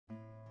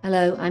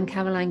Hello, I'm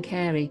Caroline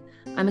Carey.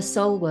 I'm a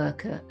soul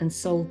worker and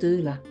soul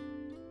doula.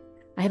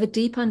 I have a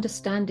deep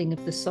understanding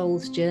of the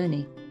soul's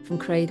journey from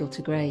cradle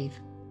to grave,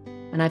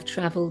 and I've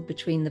travelled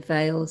between the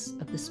veils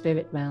of the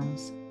spirit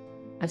realms.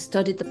 I've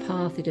studied the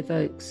path it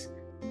evokes,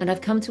 and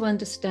I've come to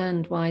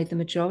understand why the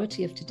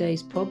majority of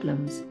today's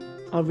problems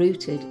are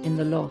rooted in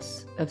the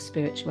loss of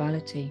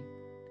spirituality.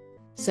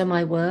 So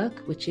my work,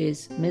 which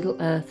is Middle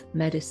Earth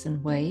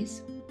Medicine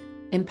Ways,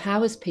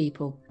 empowers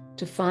people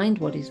to find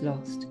what is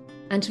lost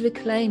and to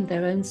reclaim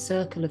their own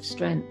circle of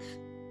strength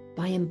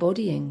by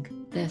embodying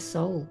their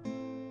soul.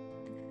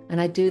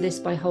 And I do this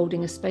by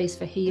holding a space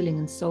for healing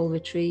and soul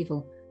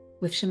retrieval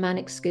with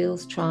shamanic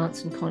skills,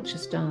 trance, and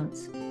conscious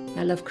dance.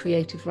 I love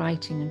creative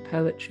writing and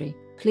poetry.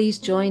 Please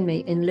join me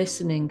in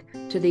listening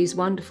to these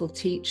wonderful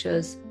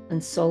teachers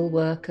and soul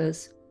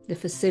workers, the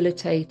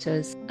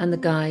facilitators and the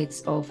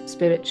guides of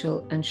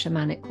spiritual and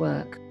shamanic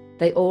work.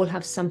 They all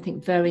have something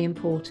very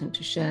important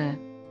to share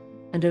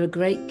and are a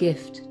great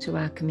gift to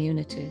our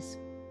communities.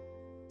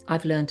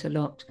 I've learned a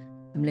lot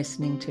from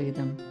listening to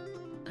them.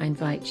 I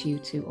invite you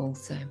to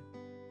also.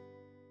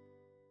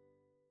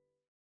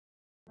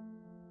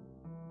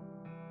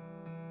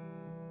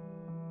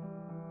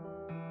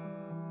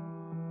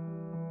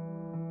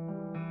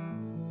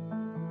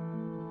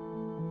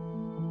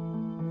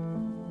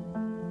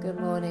 Good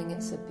morning.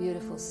 It's a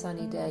beautiful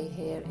sunny day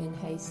here in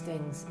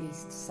Hastings,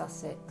 East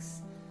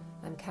Sussex.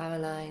 I'm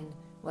Caroline.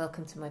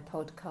 Welcome to my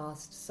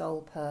podcast,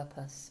 Soul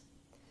Purpose.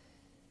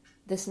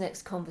 This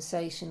next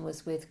conversation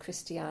was with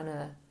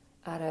Christiana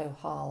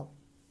Aro-Harle.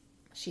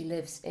 She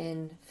lives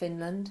in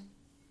Finland.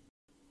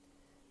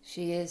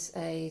 She is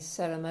a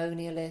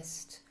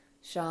ceremonialist,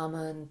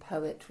 shaman,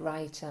 poet,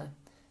 writer,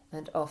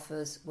 and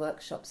offers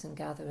workshops and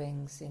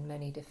gatherings in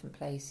many different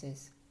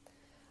places.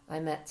 I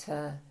met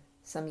her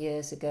some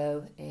years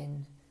ago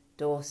in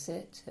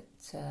Dorset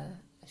at a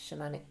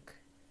shamanic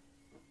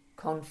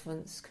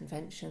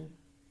convention,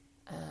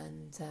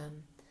 and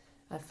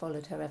I've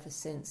followed her ever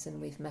since,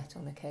 and we've met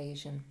on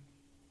occasion.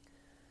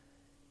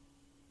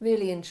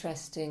 Really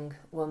interesting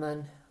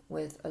woman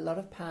with a lot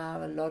of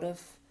power, a lot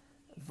of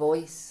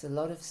voice, a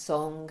lot of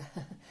song,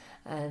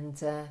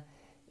 and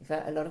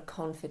a lot of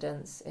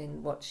confidence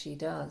in what she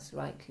does,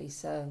 rightly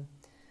so.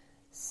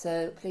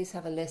 So please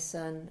have a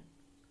listen,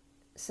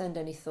 send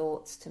any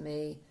thoughts to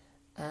me,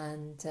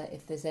 and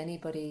if there's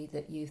anybody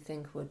that you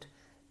think would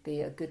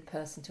be a good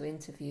person to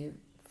interview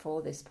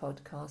for this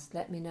podcast,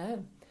 let me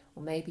know.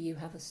 Or maybe you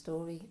have a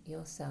story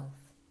yourself.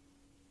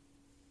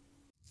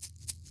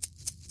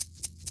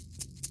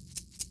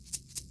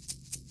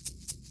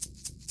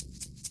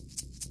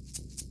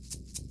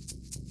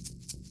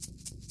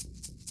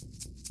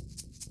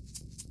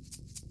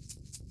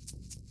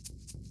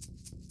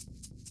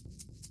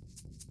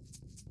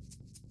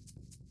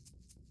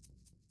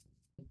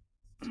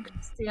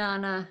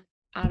 Christiana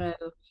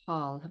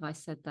Aro-Harle, have I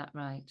said that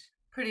right?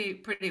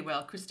 Pretty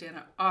well.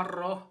 Christiana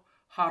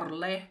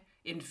Aro-Harle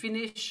in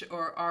Finnish,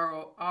 or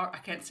I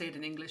can't say it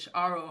in English.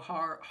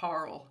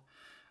 Aro-Harle.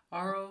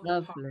 Aro-Harle.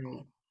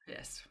 Lovely.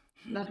 Yes.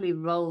 Lovely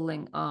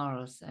rolling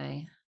R's,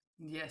 eh?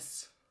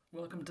 Yes.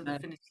 Welcome to the Oh,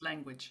 Finnish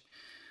language.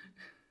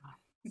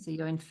 so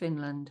you're in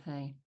Finland,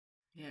 hey?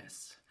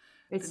 Yes.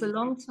 It's Been a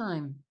living. long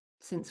time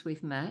since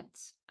we've met,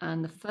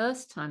 and the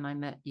first time I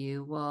met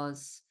you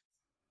was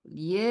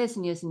years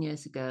and years and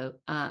years ago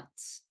at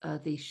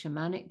the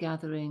shamanic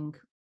gathering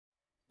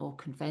or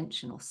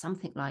convention or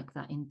something like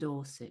that in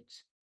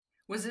Dorset.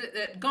 Was it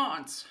at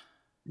Gaunt's?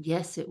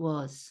 Yes, it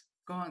was.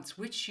 Gaunt's.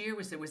 Which year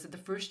was it? Was it the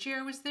first year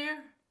I was there?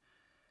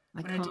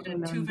 I When I can't did a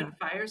Tuvan remember.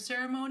 fire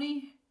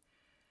ceremony?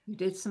 You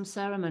did some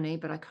ceremony,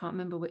 but I can't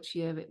remember which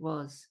year it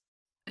was.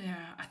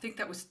 Yeah, I think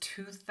that was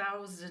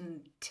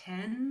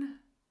 2010.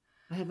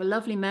 I have a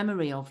lovely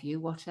memory of you,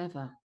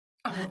 whatever.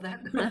 Oh, well,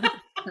 that.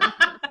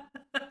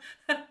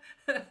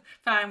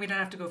 Fine, we don't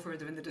have to go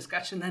further in the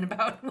discussion then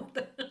about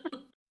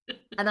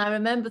And I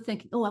remember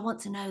thinking, oh, I want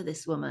to know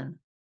this woman,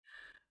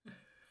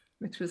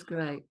 which was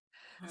great.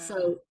 Well,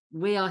 So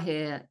we are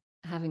here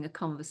having a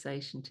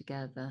conversation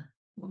together,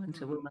 woman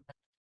to mhm. woman,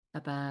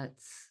 about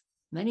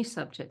many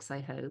subjects, I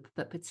hope,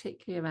 but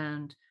particularly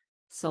around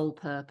soul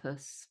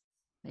purpose,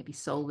 maybe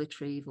soul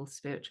retrieval,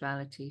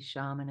 spirituality,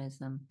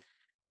 shamanism.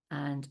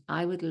 And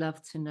I would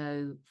love to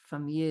know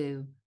from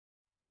you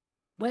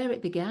where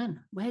it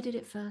began. Where did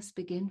it first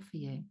begin for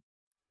you?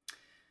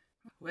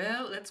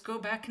 Well, let's go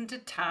back into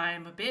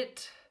time a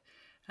bit.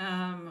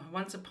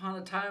 Once upon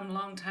a time,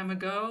 long time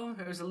ago,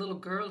 there was a little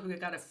girl who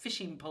got a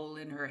fishing pole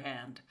in her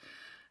hand.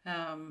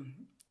 Um,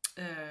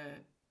 uh,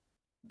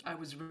 I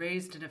was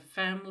raised in a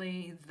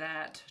family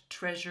that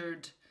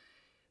treasured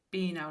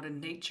being out in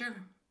nature,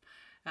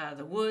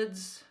 the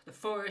woods, the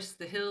forest,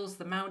 the hills,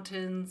 the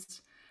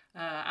mountains,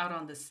 out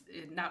on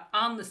not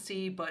on the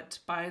sea, but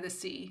by the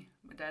sea.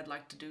 My dad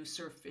liked to do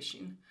surf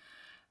fishing,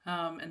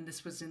 and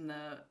this was in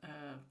the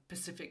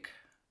Pacific,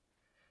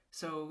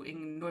 so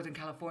in Northern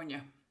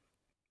California.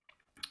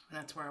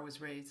 That's where I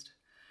was raised,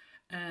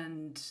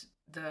 and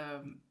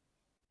the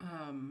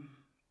um,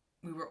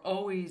 we were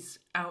always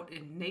out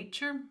in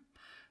nature.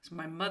 So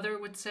my mother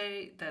would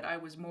say that I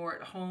was more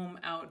at home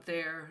out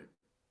there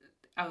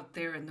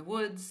in the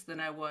woods than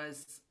I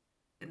was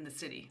in the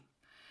city.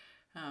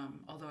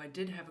 Although I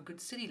did have a good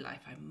city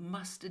life, I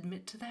must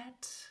admit to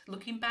that,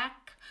 looking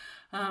back.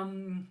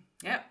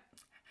 Yeah.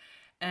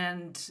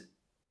 And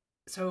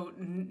so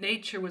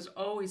nature was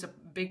always a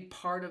big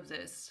part of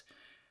this,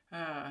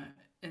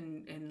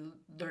 in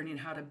learning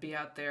how to be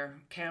out there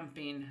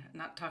camping,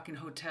 not talking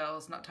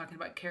hotels, not talking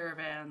about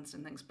caravans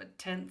and things, but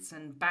tents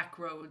and back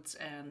roads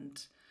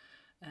and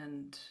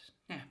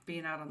yeah,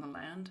 being out on the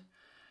land.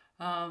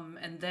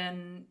 And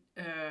then,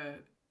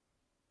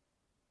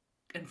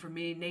 and for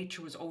me,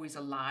 nature was always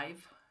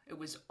alive. It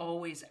was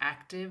always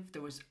active.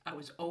 I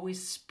was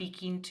always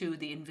speaking to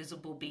the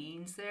invisible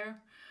beings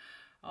there.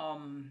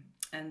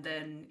 And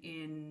then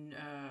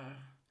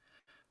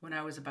when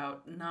I was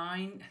about 9,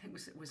 I think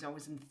I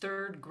was in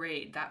 3rd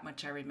grade. That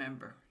much I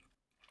remember.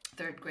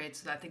 3rd grade.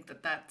 So I think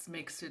that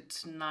makes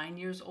it 9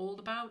 years old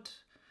about.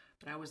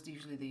 But I was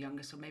usually the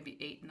youngest, so maybe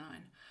 8, 9.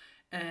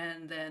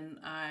 And then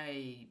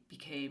I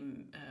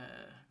became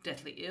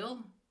deathly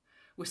ill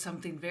with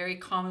something very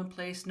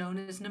commonplace known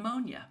as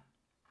pneumonia,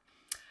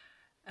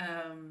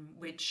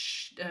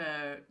 which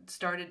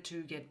started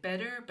to get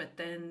better, but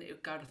then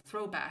it got a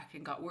throwback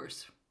and got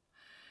worse.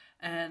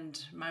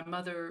 And my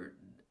mother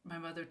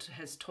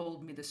has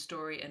told me the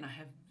story, and I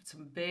have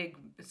some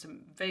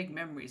vague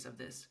memories of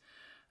this.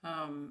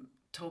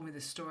 Told me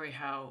the story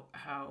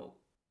how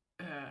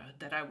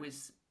that I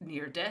was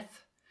near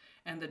death,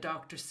 and the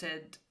doctor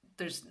said,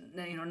 there's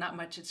not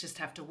much, it's just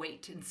have to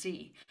wait and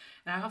see.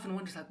 And I often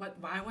wonder, like,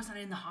 why wasn't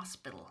I in the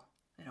hospital?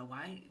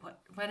 Why,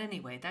 but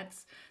anyway,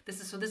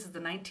 this is the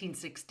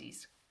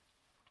 1960s,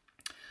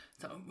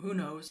 so who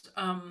knows.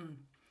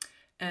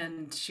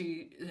 And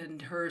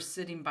her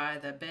sitting by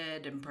the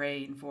bed and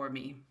praying for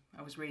me.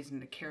 I was raised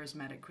in a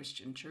charismatic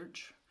Christian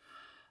church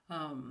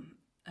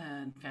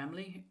and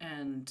family,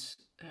 and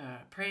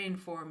praying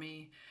for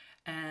me.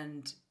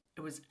 And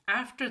it was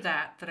after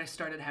that I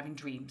started having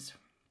dreams.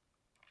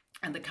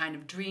 And the kind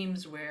of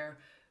dreams where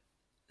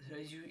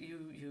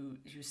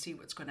you see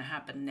what's going to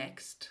happen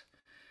next,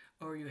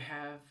 or you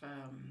have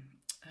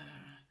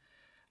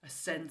a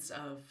sense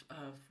of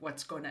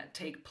what's going to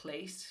take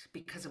place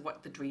because of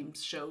what the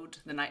dreams showed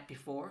the night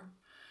before.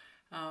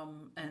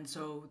 And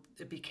so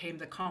it became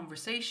the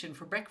conversation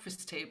for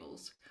breakfast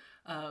tables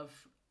of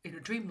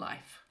dream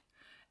life.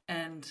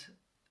 And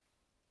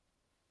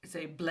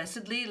say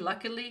blessedly,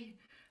 luckily,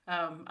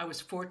 I was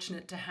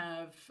fortunate to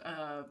have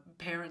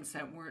parents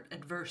that weren't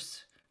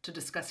adverse to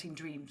discussing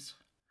dreams.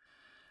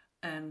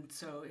 And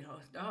so,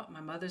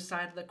 my mother's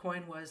side of the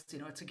coin was,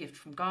 it's a gift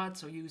from God,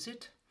 so use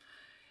it.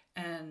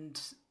 And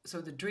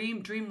so the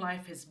dream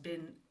life has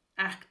been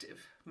active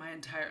my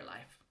entire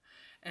life,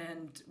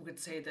 and would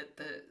say that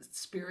the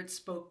spirit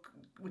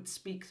would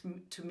speak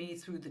to me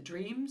through the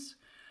dreams.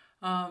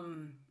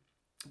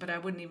 But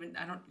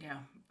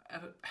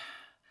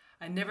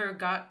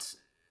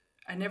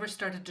I never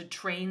started to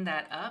train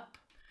that up,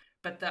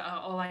 but the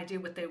whole idea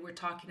what they were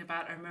talking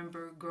about, I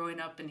remember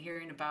growing up and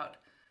hearing about,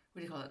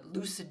 what do you call it,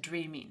 lucid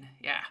dreaming.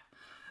 Yeah,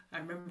 I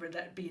remember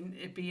that being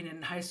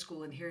in high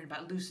school and hearing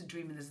about lucid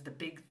dreaming as the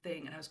big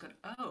thing, and I was going,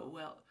 oh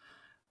well,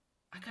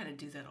 I kind of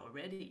do that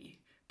already.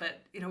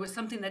 But it was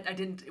something that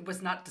it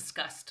was not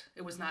discussed.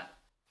 It was not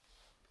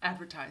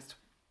advertised.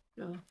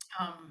 Sure.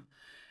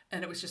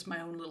 And it was just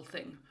my own little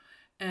thing.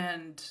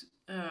 And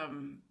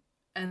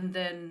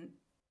then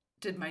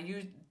did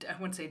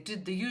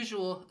the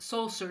usual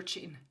soul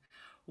searching.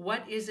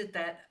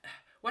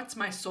 What's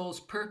my soul's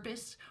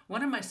purpose?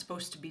 What am I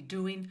supposed to be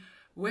doing?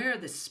 Where are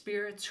the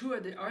spirits? Who are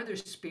the other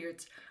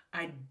spirits?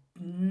 I'm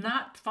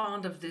not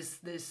fond of this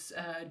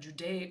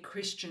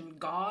Judeo-Christian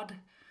God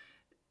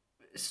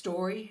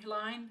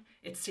storyline.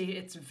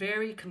 It's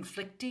very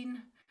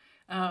conflicting.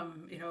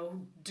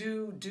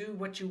 Do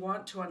what you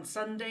want to on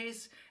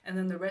Sundays, and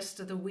then the rest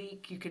of the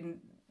week you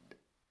can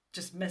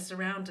just mess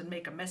around and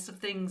make a mess of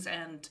things,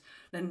 and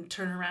then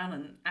turn around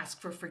and ask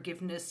for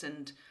forgiveness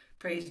and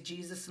praise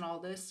Jesus and all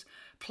this.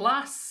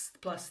 Plus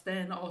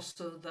then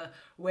also the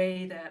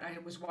way that I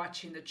was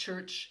watching the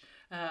church,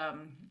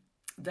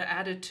 the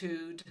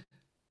attitude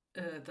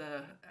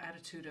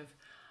of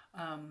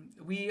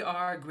we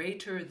are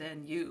greater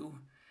than you.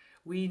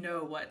 We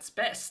know what's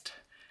best.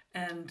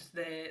 And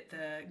the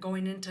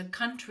going into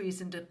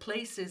countries, into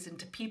places,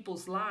 into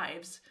people's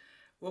lives,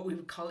 what we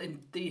would call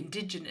the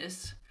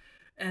indigenous,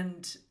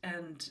 and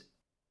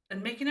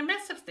making a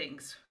mess of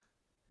things,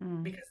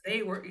 because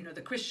they were,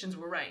 the Christians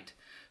were right.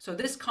 So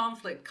this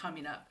conflict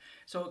coming up,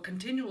 so a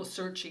continual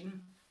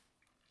searching,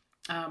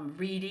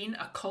 reading,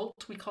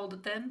 occult, we called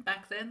it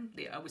back then.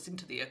 I was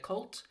into the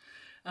occult,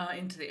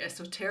 into the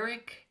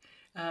esoteric,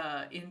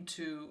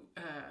 into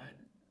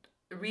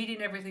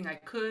reading everything I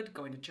could,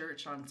 going to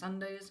church on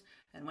Sundays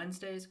and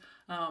Wednesdays,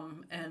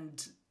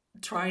 and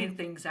trying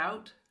things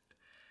out.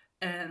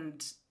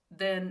 And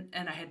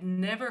I had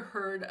never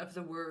heard of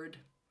the word,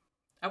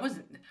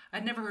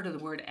 I'd never heard of the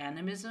word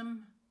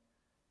animism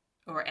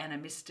or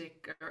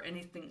animistic or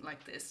anything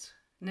like this.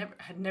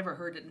 never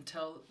heard it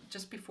until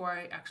just before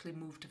I actually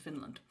moved to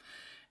Finland,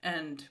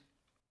 and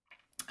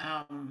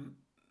um,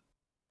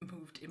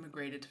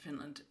 immigrated to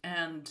Finland,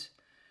 and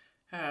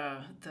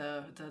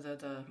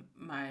the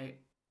my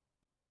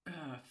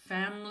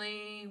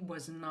family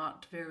was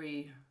not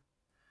very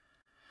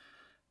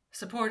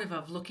supportive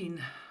of looking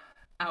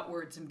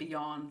outwards and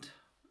beyond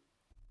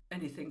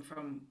anything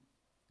from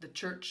the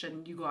church,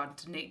 and you go out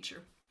into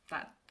nature,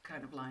 that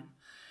kind of line.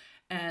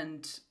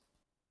 And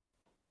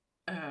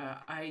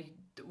I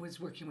was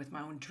working with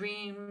my own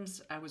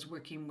dreams. I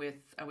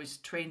was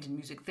trained in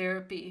music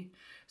therapy.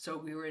 So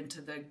we were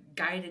into the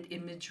guided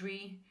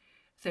imagery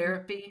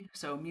therapy.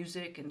 So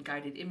music and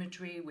guided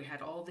imagery. We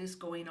had all this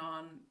going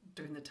on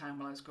during the time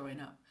while I was growing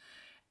up.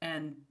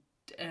 And,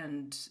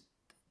 and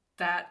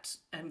that,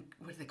 and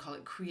what do they call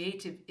it?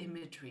 Creative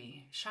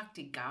imagery.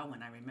 Shakti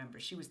Gawain, I remember.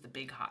 She was the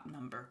big hot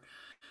number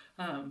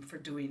for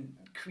doing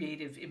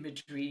creative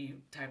imagery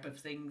type of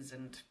things.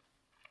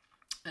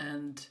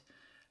 And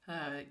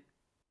uh,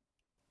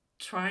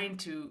 trying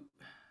to,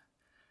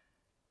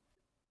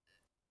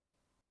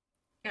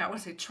 yeah, I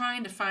want to say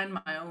trying to find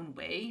my own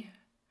way.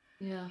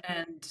 Yeah.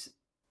 And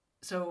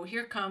so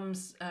here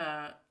comes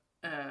a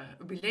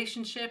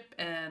relationship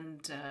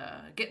and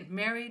getting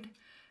married.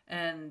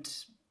 And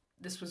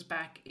this was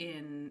back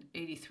in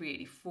 83,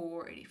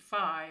 84,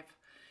 85.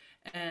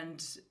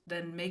 And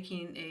then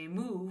making a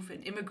move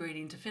and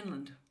immigrating to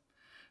Finland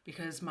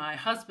because my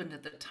husband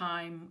at the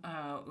time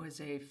was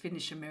a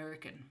Finnish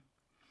American.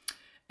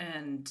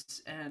 And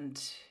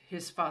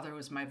his father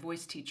was my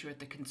voice teacher at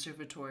the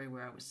conservatory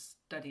where I was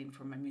studying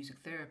for my music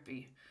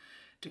therapy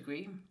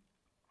degree.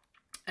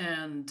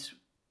 And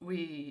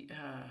we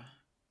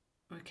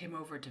came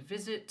over to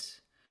visit,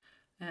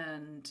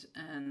 and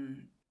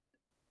and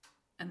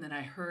then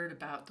I heard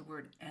about the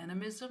word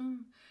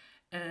animism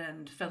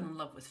and fell in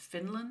love with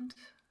Finland,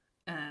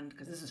 and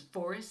because this is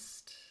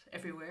forest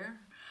everywhere,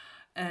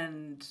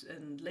 and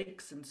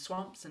lakes and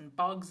swamps and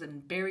bogs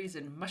and berries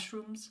and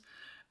mushrooms,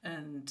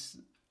 and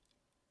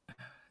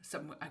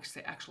some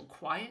actually actual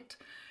quiet,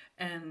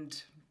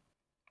 and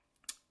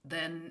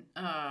then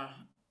uh,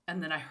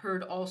 and then I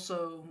heard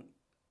also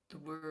the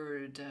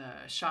word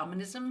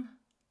shamanism,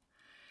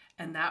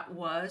 and that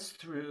was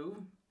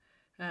through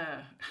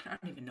I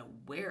don't even know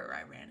where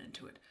I ran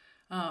into it,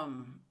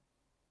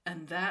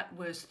 and that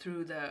was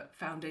through the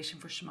Foundation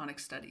for Shamanic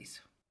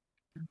Studies.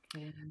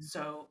 Yeah.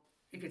 So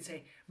you could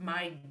say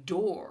my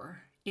door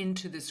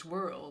into this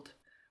world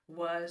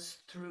was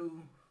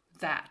through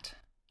that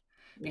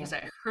Yeah. because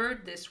I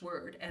heard this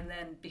word. And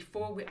then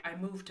I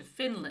moved to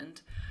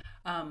Finland,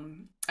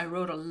 I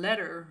wrote a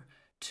letter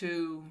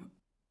to,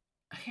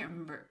 I can't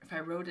remember if I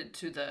wrote it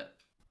to the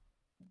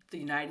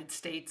United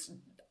States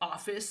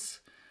office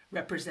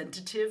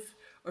representative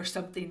or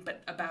something,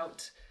 but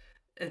about,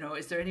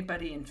 is there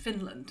anybody in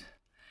Finland?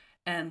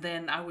 And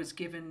then I was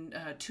given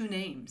two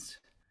names.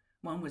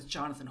 One was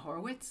Jonathan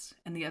Horowitz,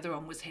 and the other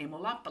one was Heimo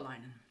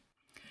Lappalainen.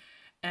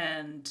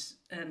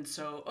 And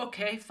so,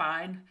 okay,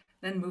 fine.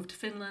 Then moved to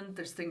Finland.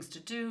 There's things to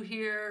do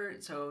here,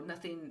 so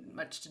nothing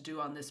much to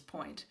do on this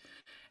point.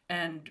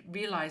 And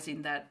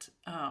realizing that,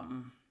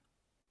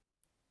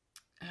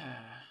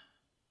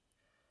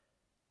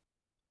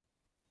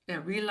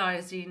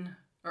 realizing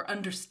or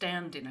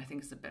understanding, I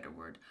think is a better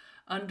word,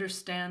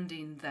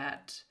 understanding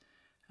that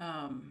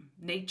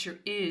nature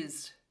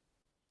is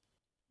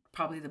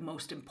probably the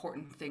most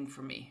important thing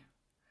for me.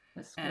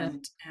 That's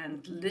great.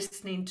 And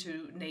listening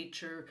to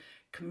nature,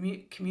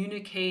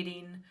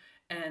 communicating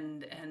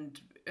and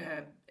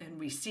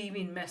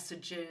receiving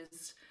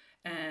messages,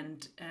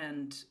 and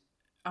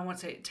I want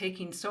to say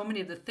taking so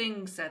many of the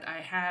things that I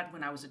had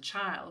when I was a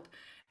child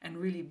and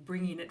really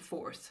bringing it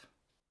forth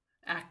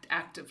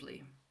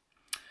actively.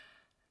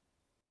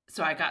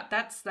 So I got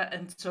that's that,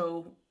 and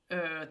so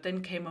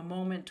then came a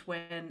moment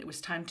when it was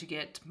time to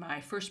get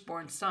my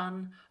firstborn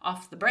son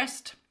off the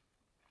breast.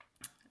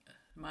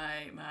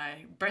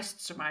 My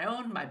breasts are my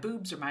own, my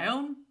boobs are my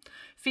own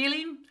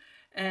feeling,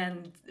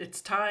 and it's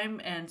time.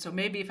 And so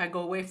maybe if I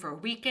go away for a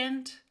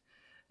weekend,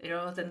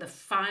 then the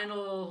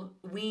final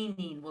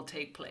weaning will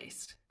take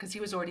place because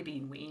he was already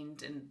being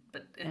weaned,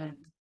 Yeah.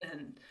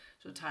 and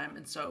so time.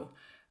 And so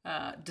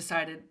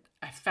decided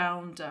I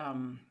found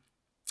the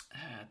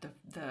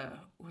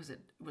it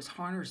was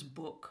Harner's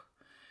book,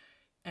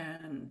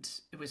 and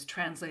it was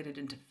translated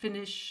into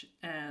Finnish,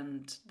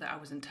 and I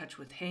was in touch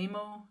with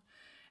Heimo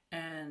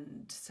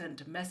and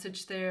sent a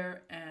message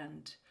there.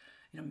 And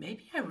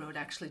maybe I wrote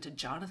actually to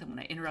Jonathan when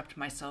I interrupt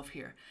myself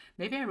here.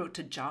 Maybe I wrote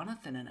to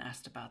Jonathan and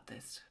asked about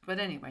this. But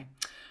anyway,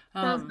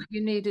 Sounds like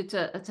you needed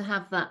to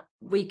have that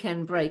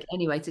weekend break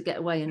anyway to get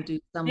away and do yeah,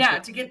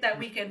 something. to get that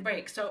weekend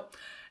break. So,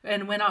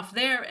 and went off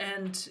there.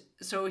 And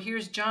so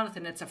here's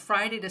Jonathan. It's a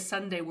Friday to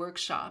Sunday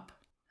workshop.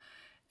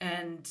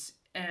 And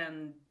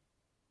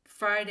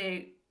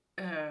Friday,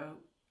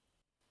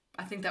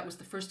 I think that was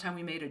the first time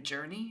we made a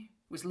journey,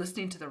 was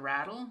listening to the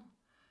rattle.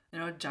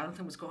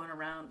 Jonathan was going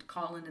around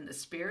calling in the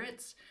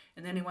spirits,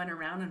 and then he went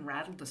around and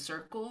rattled the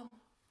circle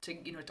to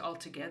all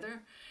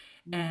together.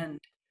 Mm. And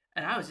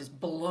And I was just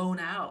blown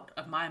out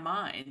of my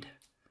mind.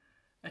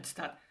 I just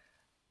thought,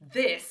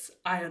 this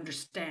I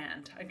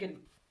understand. I'm getting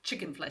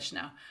chicken flesh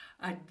now.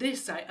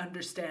 This I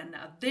understand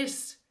now.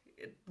 This,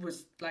 it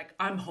was like,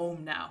 I'm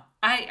home now.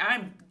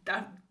 I'm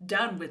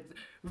done with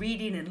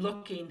reading and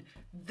looking.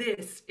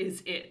 This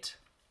is it.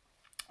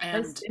 So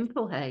And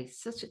simple, hey,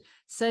 so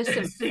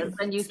simple. And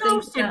when you so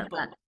think about simple.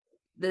 that,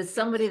 there's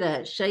somebody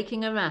there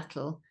shaking a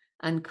rattle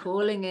and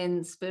calling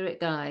in spirit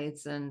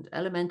guides and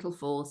elemental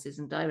forces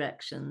and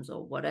directions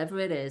or whatever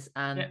it is,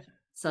 and Yeah.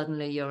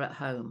 suddenly you're at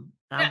home.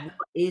 Yeah. Now,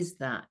 what is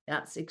that?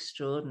 That's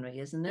extraordinary,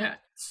 isn't it? Yeah,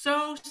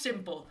 so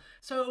simple,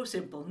 so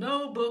simple.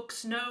 No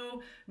books,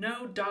 no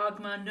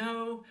dogma,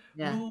 no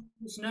Yeah,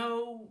 rules,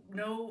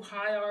 no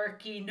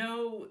hierarchy,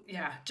 no,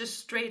 yeah, just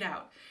straight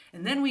out.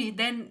 And then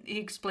he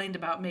explained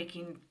about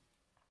making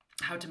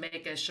how to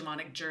make a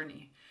shamanic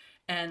journey,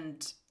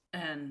 and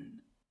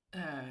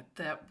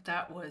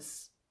that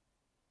was,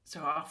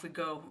 so off we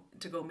go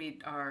to go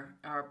meet our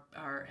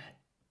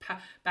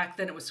back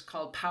then it was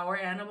called power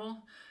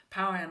animal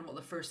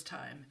the first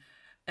time,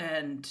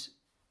 and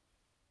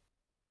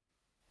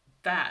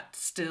that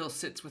still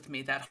sits with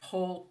me, that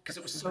whole, because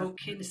it was so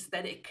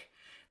kinesthetic,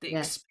 the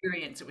yes,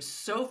 experience, it was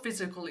so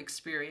physical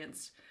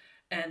experience,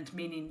 and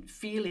meaning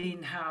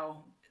feeling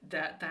how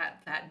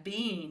that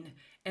being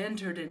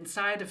entered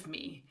inside of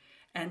me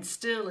and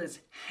still is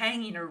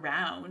hanging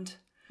around,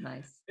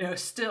 nice.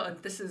 still, and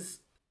this is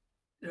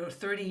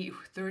 30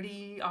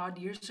 odd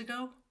years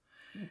ago,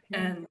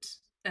 Okay.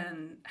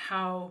 and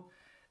how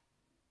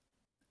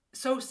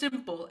so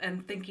simple,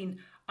 and thinking,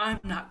 I'm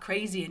not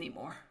crazy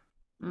anymore.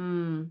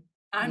 Mm,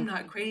 I'm yeah,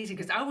 not crazy,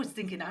 because I was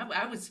thinking,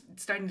 I was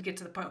starting to get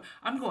to the point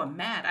I'm going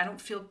mad. I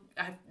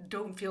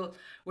don't feel,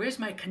 where's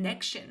my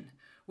connection?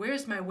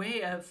 Where's my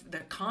way of the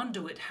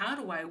conduit? How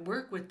do I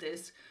work with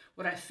this?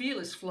 What I feel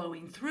is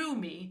flowing through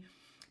me,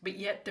 but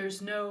yet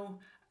there's no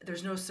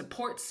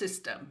support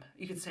system.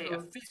 You could say a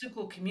cool.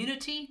 physical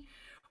community,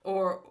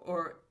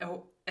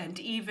 and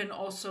even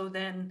also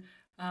then,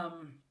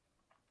 um,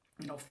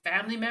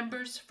 family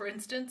members, for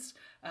instance,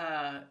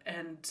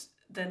 and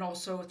then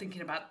also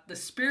thinking about the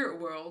spirit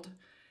world.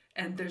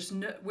 And there's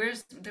no,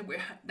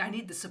 I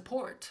need the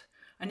support.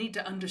 I need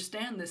to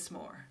understand this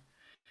more.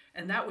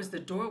 And that was the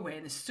doorway.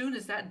 And as soon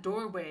as that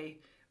doorway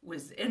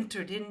was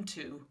entered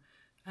into,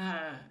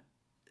 uh,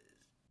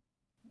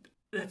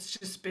 that's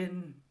just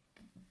been,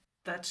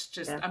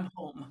 Yeah. I'm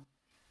home.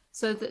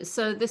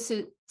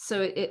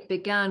 So it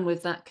began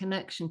with that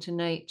connection to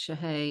nature,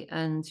 hey,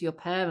 and your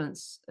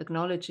parents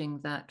acknowledging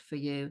that for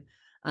you,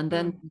 and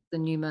then Mm. the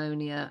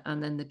pneumonia,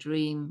 and then the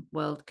dream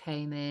world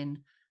came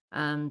in,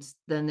 and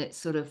then it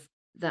sort of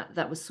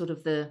that was sort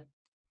of the.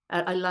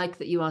 I like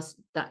that you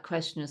asked that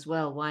question as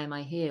well. Why am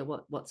I here?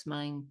 What's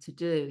mine to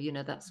do? You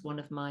know, that's one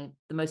of the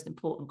most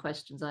important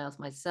questions I ask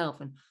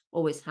myself, and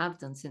always have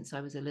done since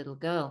I was a little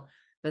girl.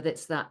 But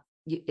it's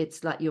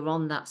like you're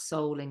on that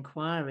soul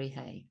inquiry,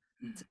 hey,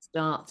 to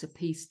start to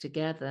piece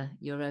together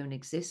your own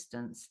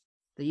existence,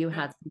 that you Yeah,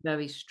 had some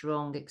very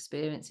strong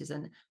experiences,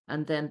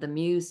 and then the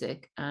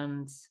music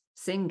and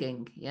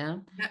singing, yeah,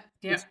 yeah,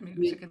 yeah. is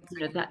Music and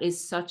singing. that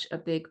is such a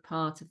big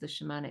part of the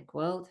shamanic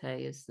world,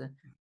 hey, is the Mm.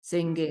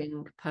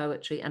 singing,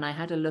 poetry. And I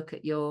had a look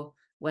at your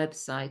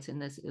website,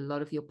 and there's a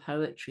lot of your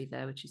poetry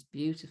there, which is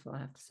beautiful, I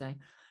have to say.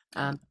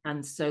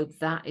 And so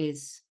that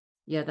is,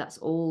 yeah, that's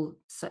all,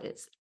 so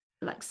it's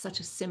like such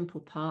a simple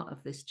part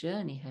of this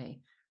journey, hey,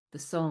 the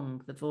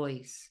song, the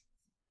voice,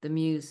 the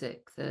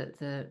music,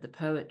 the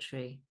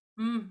poetry.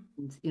 Mm.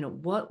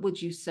 And what would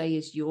you say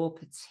is your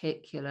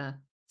particular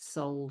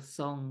soul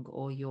song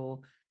or your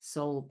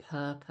soul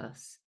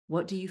purpose?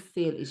 What do you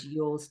feel is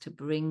yours to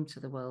bring to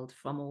the world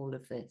from all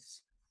of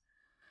this?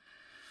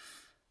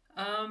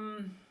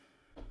 Um,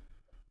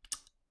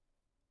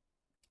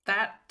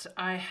 that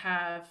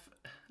I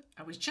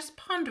was just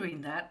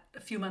pondering that a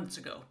few months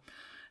ago,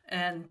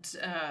 and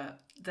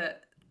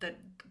that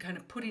kind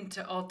of putting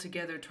to all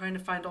together, trying to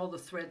find all the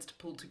threads to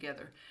pull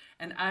together.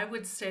 And I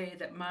would say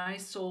that my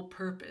sole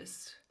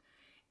purpose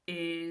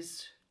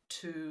is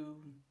to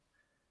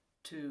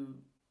to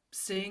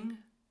sing,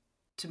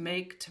 to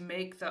make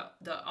the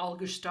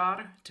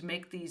Algustar, to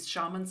make these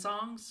shaman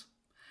songs,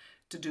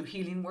 to do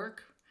healing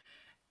work,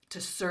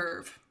 to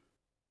serve.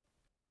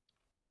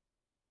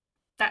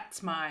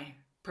 That's my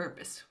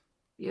purpose.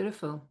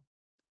 Beautiful.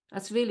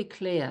 That's really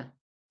clear.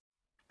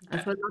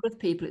 And for That a lot of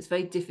people, it's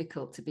very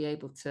difficult to be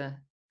able to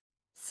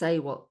say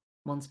what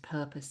one's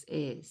purpose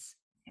is.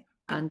 it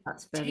And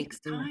that's very takes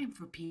clear. time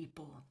for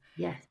people.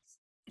 Yes.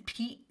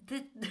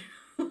 The,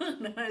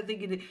 I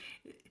think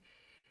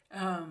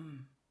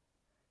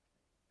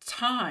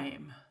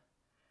time,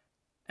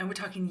 and we're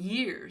talking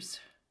years,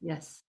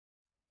 Yes.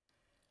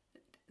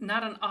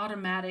 not an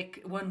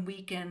automatic one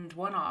weekend,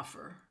 one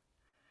offer.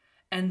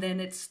 And then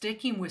it's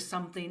sticking with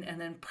something,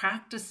 and then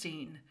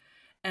practicing,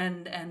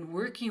 and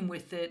working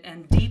with it,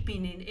 and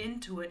deepening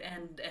into it,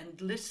 and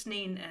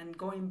listening, and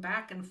going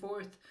back and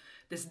forth,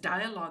 this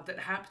dialogue that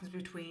happens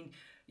between,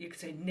 you could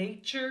say,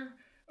 nature,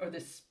 or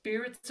the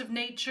spirits of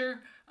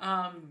nature,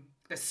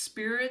 the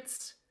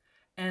spirits,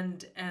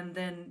 and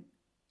then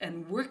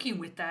and working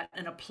with that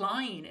and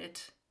applying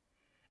it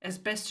as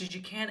best as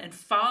you can and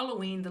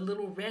following the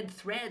little red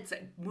threads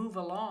that move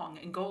along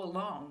and go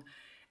along,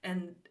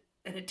 and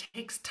it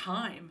takes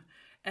time.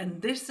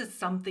 And this is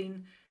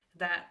something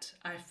that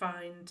I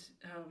find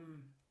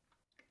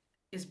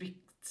is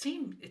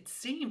it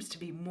seems to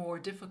be more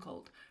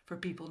difficult for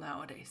people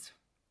nowadays.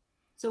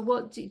 So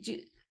what do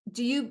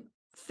you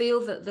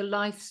feel that the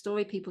life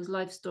story, people's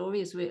life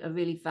story, is a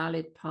really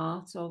valid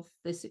part of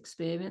this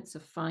experience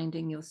of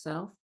finding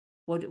yourself?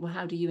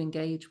 How do you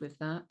engage with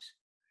that?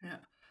 Yeah,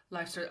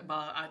 life story.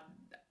 Well,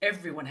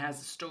 everyone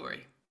has a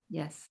story.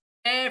 Yes.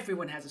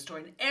 Everyone has a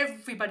story, and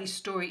everybody's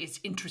story is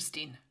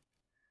interesting.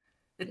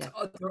 It's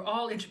Yeah. they're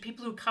all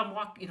people who come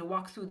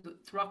walk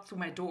through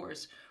my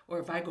doors, or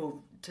if I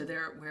go to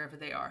their wherever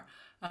they are,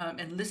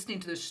 and listening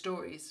to their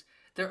stories.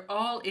 They're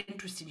all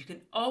interesting. You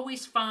can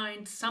always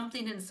find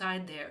something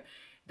inside there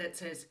that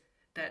says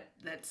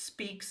that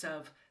speaks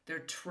of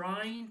they're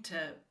trying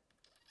to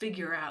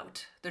figure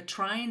out. They're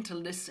trying to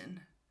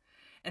listen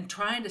and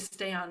trying to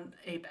stay on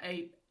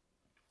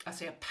I'll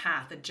say a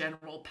path, a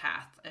general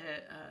path,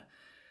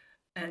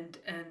 and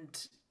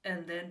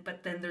and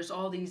but then there's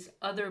all these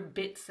other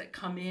bits that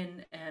come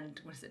in and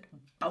what is it,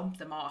 bump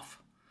them off.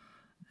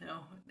 You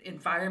know,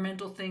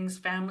 environmental things,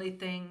 family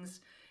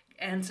things,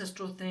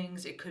 ancestral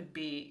things. It could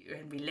be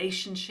in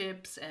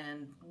relationships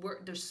and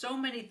work. There's so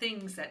many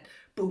things that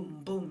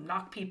boom, boom,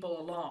 knock people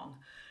along,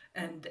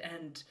 and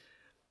and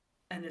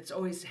and it's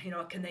always,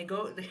 can they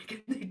go?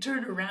 Can they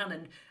turn around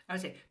and I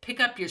would say,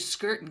 pick up your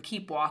skirt and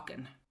keep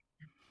walking.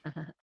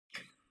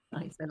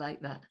 Nice. I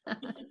like that.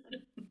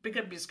 Pick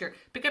up your skirt,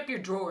 pick up your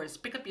drawers,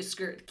 pick up your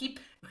skirt, keep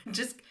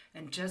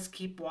just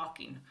keep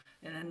walking,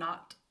 and then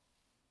not,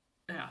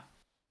 yeah.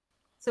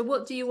 So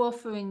what do you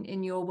offer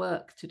in your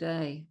work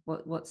today?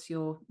 What's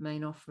your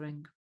main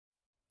offering?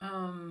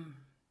 Um,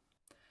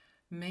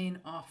 Main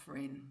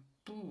offering.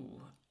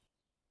 Ooh.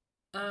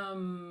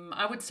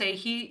 I would say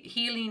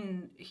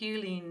healing,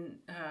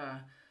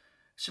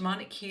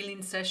 shamanic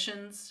healing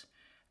sessions,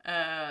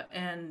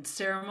 and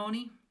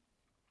ceremony,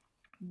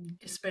 Mm,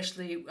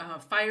 especially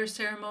fire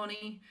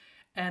ceremony,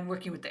 and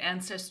working with the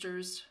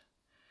ancestors,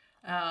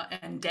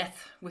 and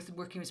death, with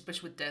working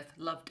especially with death,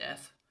 love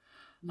death,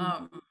 mm.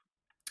 um,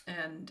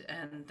 and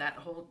that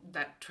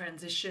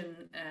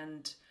transition,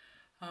 and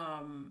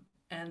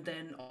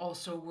then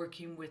also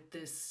working with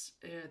this,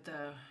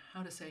 the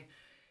how to say,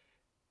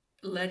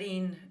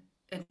 letting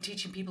and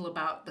teaching people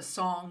about the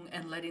song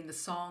and letting the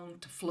song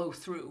to flow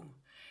through,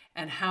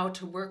 and how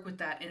to work with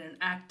that in an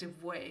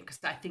active way, because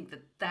I think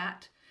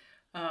that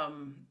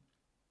um,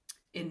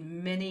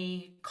 in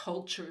many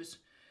cultures,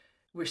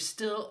 we're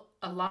still,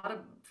 a lot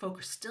of folk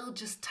are still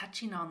just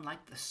touching on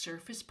like the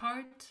surface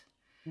part,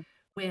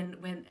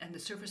 when and the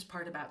surface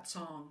part about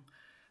song,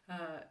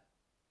 uh,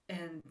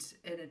 and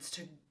it's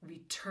to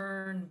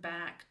return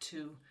back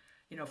to,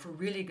 if we're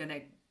really going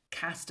to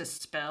cast a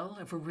spell,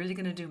 if we're really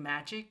going to do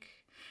magic,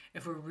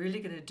 if we're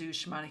really going to do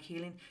shamanic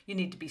healing, you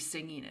need to be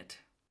singing it.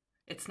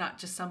 It's not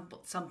just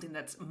something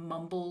that's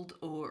mumbled,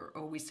 or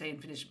we say in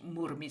Finnish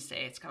murmise.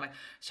 It's kind of like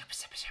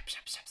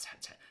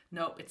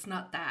no, it's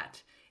not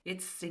that.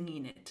 It's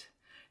singing it,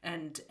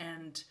 and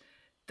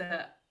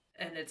the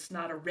and it's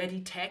not a ready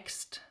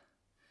text.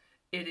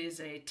 It is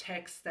a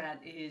text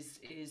that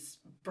is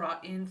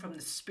brought in from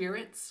the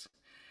spirits,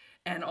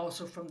 and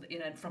also from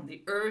from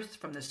the earth,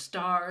 from the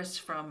stars,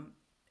 from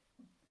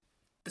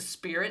the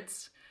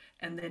spirits,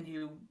 and then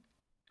you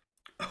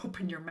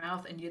open your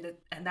mouth,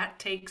 and that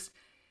takes,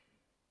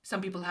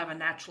 some people have a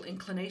natural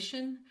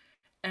inclination,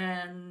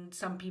 and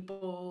some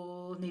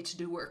people need to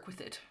do work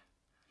with it.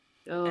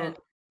 Oh, And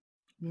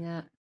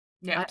yeah.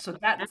 yeah, I, so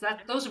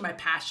that those are my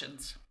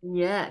passions.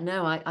 yeah,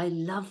 no, I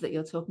love that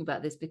you're talking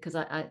about this because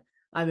I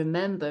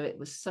remember it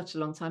was such a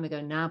long time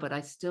ago now, but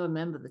I still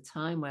remember the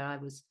time where I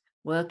was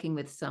working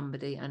with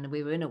somebody and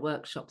we were in a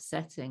workshop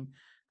setting,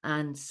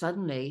 and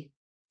suddenly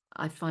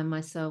I find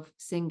myself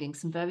singing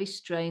some very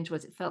strange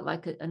words. It felt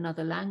like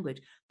another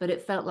language, but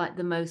it felt like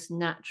the most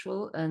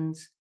natural and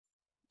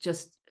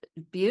just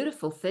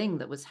beautiful thing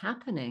that was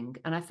happening.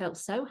 And I felt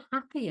so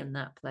happy in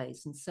that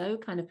place and so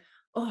kind of,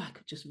 oh, I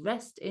could just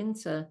rest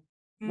into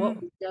what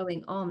Mm, was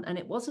going on. And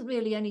it wasn't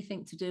really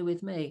anything to do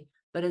with me,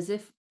 but as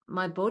if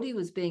my body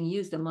was being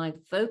used and my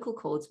vocal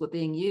cords were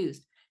being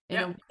used in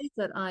yeah. a way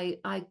that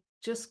I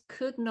just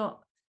could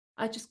not,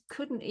 I just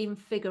couldn't even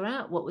figure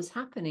out what was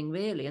happening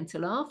really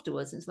until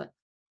afterwards. It's like,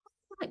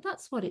 right,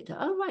 that's what it does.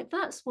 Oh, right,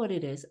 that's what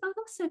it is. Oh,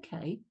 that's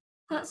okay.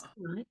 That's Uh,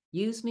 all right.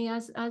 Use me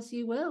as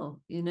you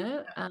will,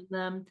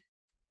 and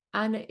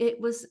it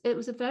was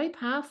a very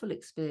powerful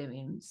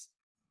experience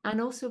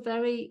and also a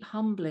very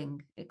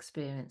humbling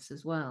experience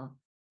as well,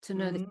 to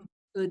know that mm, it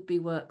could be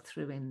worked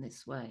through in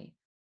this way,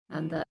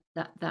 and mm,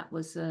 that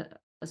was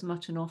as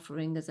much an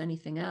offering as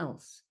anything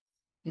else,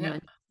 yeah.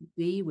 and to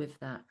be with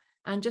that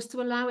and just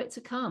to allow it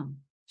to come,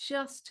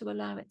 just to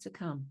allow it to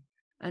come,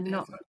 and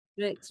not That's what,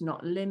 restrict,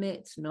 not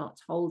limit, not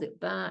hold it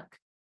back,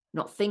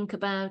 not think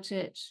about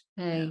it.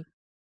 yeah. Hey,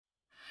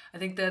 I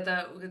think that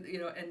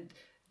and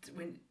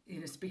when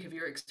speak of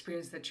your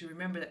experience, that you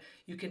remember that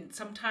you can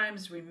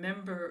sometimes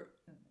remember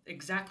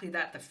exactly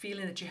that, the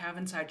feeling that you have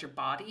inside your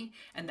body,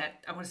 and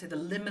that, I want to say, the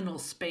liminal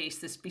space,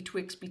 this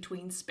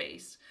between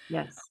space,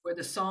 Yes. where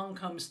the song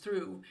comes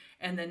through.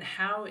 And then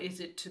how is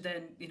it to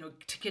then,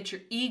 to get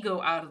your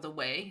ego out of the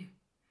way.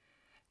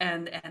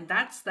 And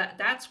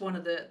that's one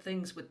of the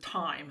things with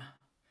time,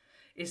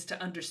 is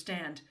to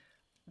understand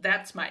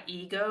that's my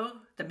ego,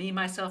 the me,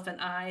 myself, and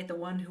I, the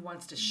one who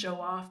wants to show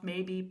off,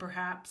 maybe,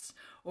 perhaps,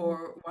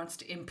 or wants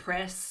to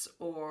impress,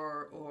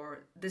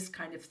 or this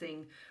kind of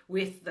thing,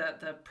 with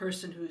the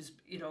person who's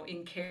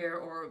in care,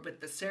 or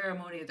with the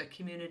ceremony or the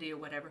community or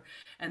whatever.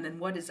 And then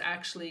what is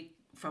actually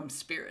from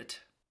spirit,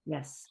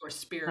 Yes. or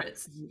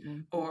spirits,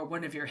 Absolutely. or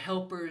one of your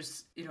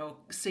helpers,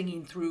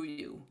 singing through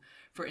you,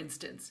 for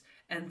instance.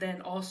 And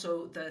then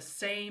also the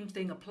same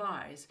thing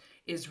applies,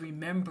 is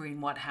remembering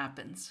what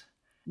happens.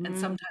 And Mm,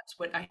 sometimes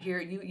what I hear,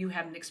 you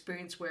had an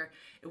experience where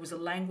it was a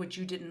language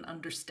you didn't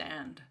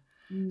understand.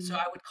 So mm.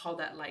 I would call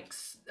that like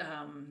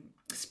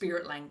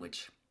spirit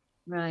language.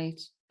 Right.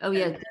 Oh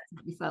yeah, And it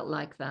definitely felt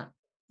like that.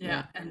 yeah,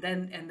 Yeah. and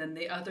then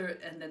the other,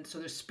 and then so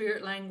there's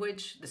spirit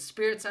language. The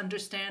spirits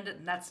understand it,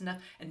 and that's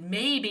enough. And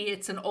maybe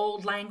it's an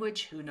old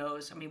language. Who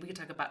knows? I mean, we could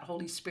talk about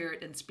Holy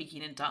Spirit and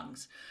speaking in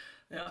tongues.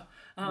 Yeah.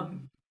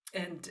 Um,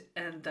 Mhm.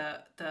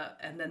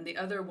 and then the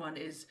other one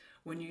is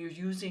when you're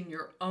using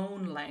your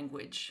own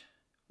language,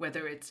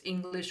 whether it's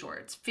English or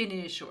it's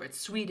Finnish or it's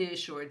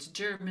Swedish or it's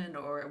German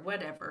or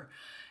whatever,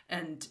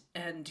 and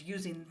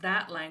using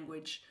that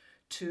language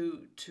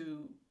to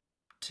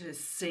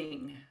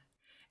sing.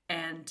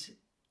 And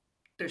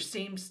there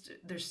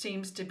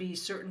seems to be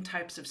certain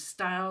types of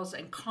styles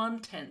and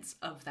contents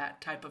of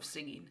that type of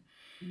singing.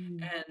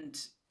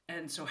 Mm.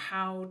 And so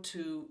how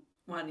to,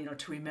 one,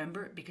 to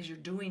remember it, because you're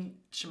doing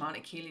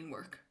shamanic healing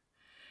work.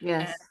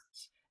 and Yes.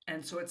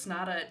 and so it's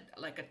not a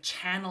like a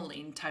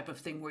channeling type of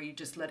thing where you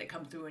just let it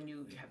come through and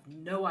you have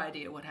no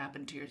idea what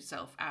happened to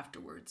yourself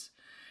afterwards.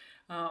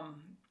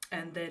 um,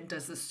 and then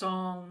does the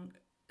song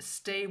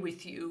stay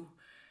with you?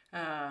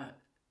 uh,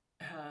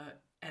 uh,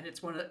 and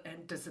it's one of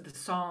and does the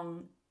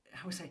song,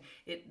 how would I say,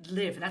 it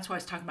live? And that's why I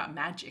was talking about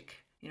magic,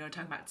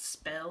 talking about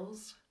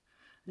spells.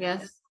 Yeah,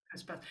 Yes.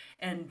 spells.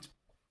 And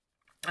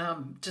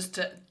just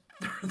to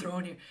throw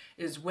in here,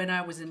 is when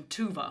I was in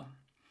Tuva,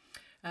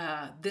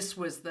 this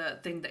was the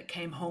thing that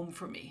came home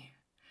for me.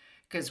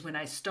 Because when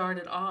I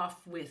started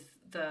off with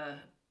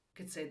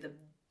could say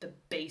the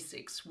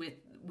basics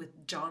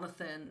with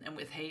Jonathan and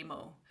with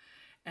Hamo,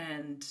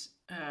 and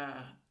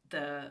uh,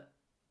 the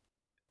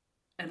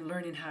and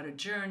learning how to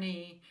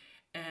journey,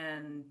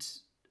 and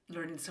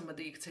learning some of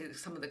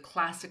the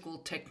classical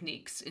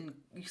techniques in,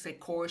 you could say,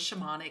 core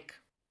shamanic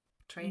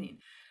Mm. training.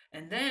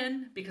 And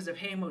then, because of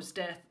Hamo's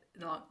death,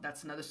 no,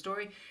 that's another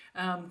story,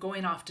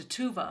 going off to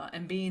Tuva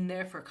and being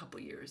there for a couple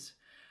years.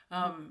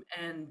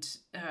 And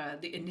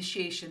the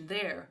initiation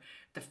there,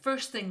 the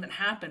first thing that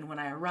happened when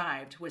I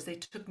arrived was they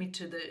took me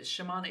to the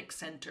shamanic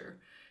center,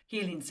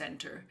 healing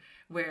center,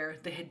 where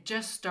they had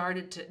just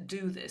started to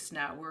do this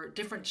now, where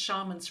different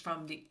shamans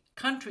from the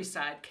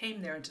countryside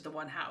came there into the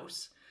one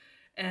house,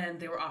 and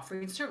they were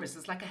offering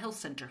services like a health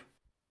center.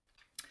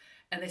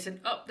 And they said,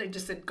 oh, they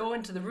just said, go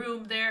into the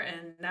room there,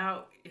 and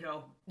now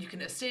you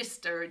can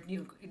assist, or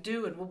you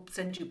do, and we'll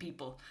send you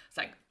people. It's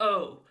like,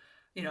 oh,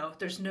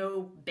 there's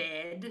no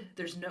bed,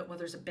 there's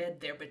a bed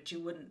there, but you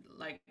wouldn't,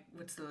 like,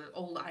 what's the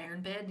old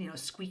iron bed,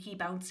 squeaky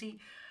bouncy.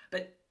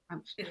 But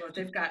Ouch.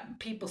 they've got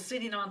people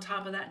sitting on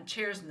top of that, and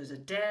chairs, and there's a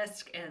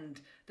desk,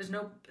 and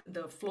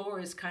the floor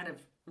is kind of,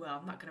 well,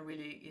 I'm not going to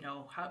really,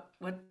 how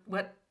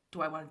what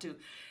do I want to do?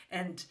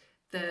 And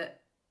the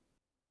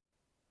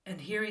and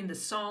hearing the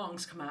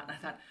songs come out, and I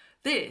thought,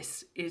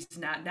 this is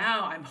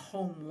now I'm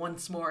home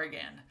once more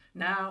again.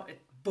 Now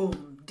it,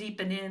 boom,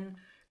 deepen in,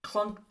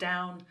 clunk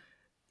down,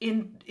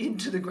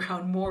 into the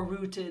ground, more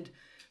rooted.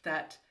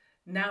 That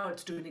now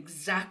it's doing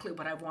exactly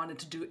what I wanted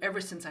to do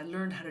ever since I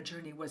learned how to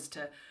journey, was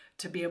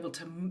to be able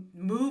to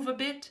move a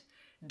bit,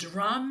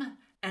 drum,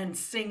 and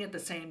sing at the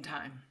same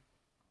time.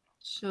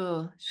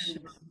 Sure. And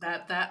Sure.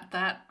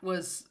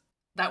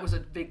 that was a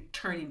big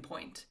turning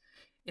point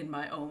in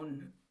my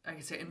own, I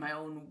can say, in my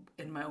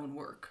own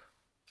work.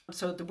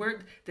 So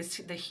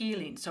the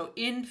healing. So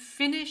in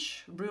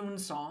Finnish rune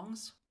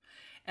songs,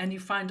 and you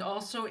find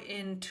also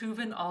in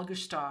Tuvan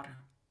Algustar.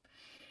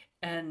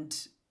 And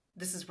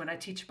this is when I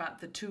teach about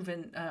the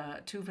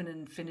Tuvan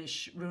and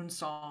Finnish rune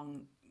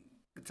song.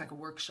 It's like a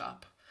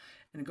workshop,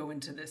 and go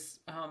into this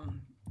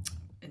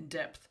in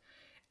depth.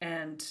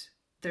 And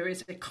there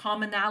is a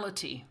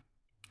commonality,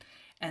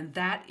 and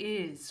that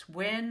is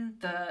when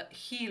the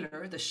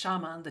healer, the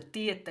shaman, the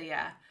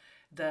tietäjä,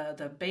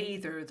 the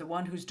bather, the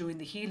one who's doing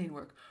the healing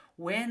work,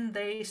 when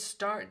they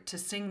start to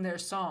sing their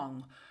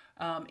song,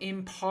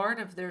 in part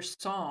of their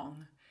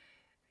song,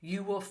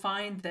 you will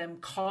find them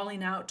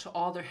calling out to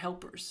all their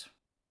helpers.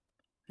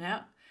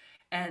 Yeah.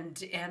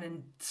 And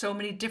in so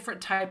many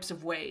different types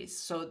of ways.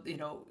 So,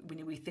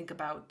 when we think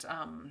about,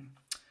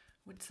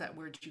 what's that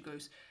word you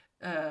goes,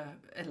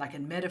 like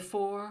in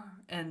metaphor,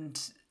 and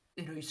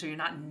so you're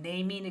not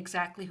naming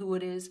exactly who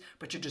it is,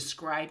 but you're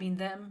describing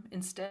them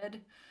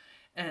instead.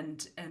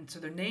 And so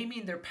they're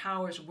naming their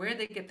powers, where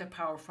they get their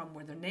power from,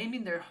 where they're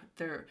naming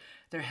their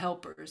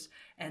helpers,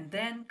 and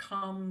then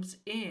comes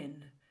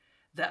in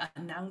the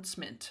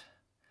announcement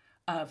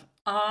of,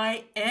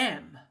 I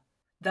am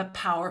the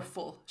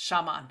powerful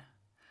shaman.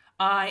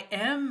 I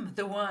am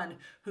the one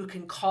who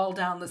can call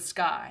down the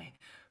sky,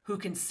 who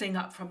can sing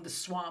up from the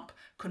swamp,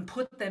 can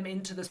put them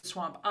into the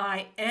swamp.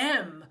 I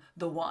am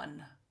the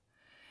one.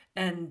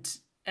 And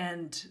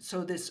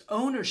so this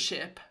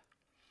ownership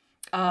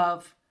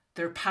of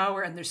their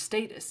power and their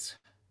status.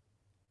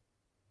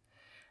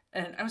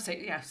 And I would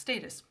say, yeah,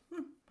 status.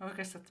 I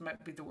guess that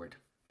might be the word.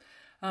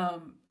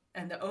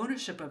 And the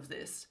ownership of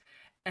this.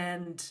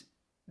 And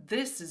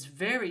this is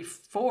very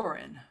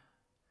foreign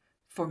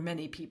for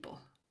many people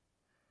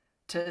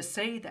to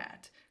say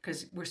that,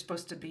 because we're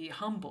supposed to be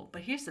humble.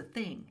 But here's the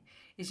thing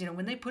is,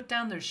 when they put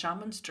down their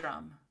shaman's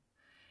drum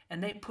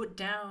and they put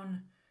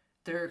down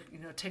their,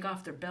 take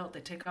off their belt,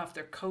 they take off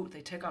their coat, they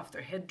take off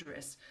their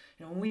headdress.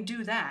 When we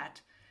do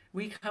that,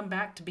 we come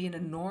back to being a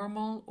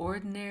normal,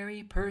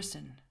 ordinary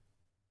person.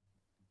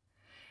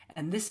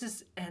 And this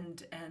is,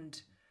 and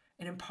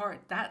in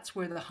part, that's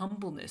where the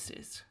humbleness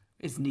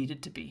is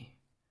needed to be.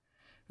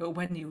 But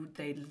when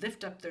they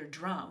lift up their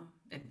drum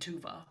in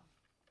tuva,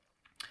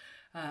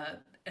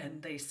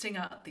 and they sing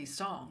out these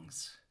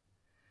songs,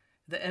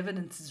 the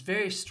evidence is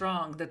very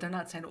strong that they're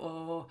not saying,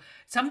 oh,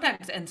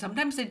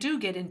 sometimes they do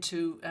get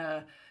into,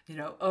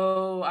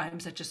 oh, I'm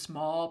such a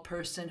small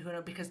person,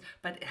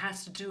 but it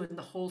has to do in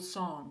the whole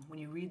song, when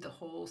you read the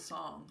whole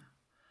song.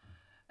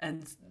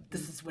 And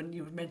this is when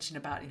you mentioned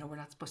about, we're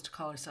not supposed to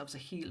call ourselves a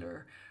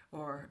healer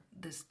or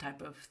this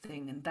type of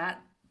thing. And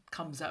that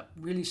comes up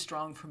really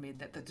strong for me,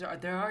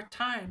 that there are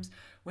times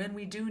when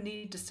we do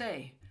need to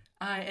say,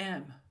 I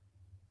am.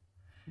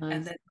 Nice.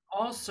 And then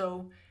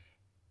also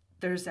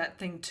there's that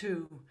thing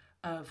too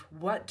of,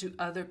 what do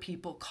other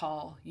people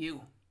call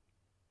you?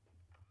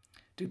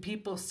 Do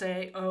people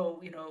say,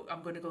 oh,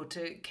 I'm going to go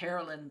to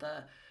Carolyn,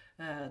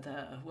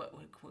 what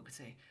would we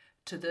say,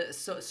 to the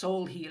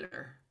soul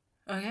healer?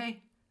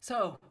 Okay,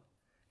 so,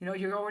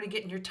 you're already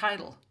getting your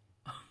title.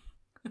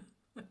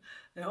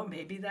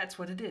 Maybe that's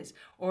what it is.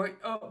 Or,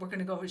 oh, we're going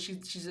to go,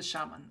 she's a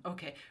shaman.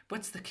 Okay,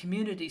 what's the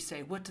community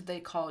say? What do they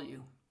call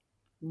you?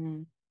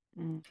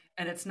 And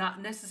it's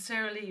not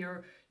necessarily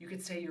you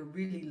could say your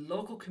really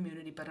local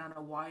community, but on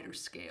a wider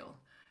scale.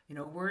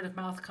 Word of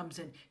mouth comes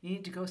in. You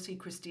need to go see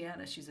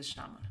Christiana. She's a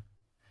shaman.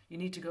 You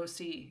need to go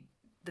see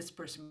this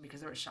person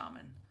because they're a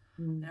shaman.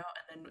 And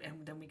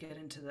then we get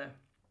into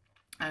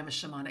I'm a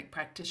shamanic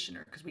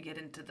practitioner, because we get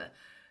into the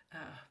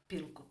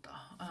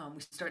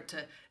we start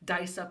to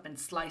dice up and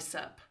slice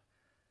up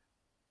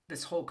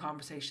this whole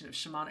conversation of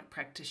shamanic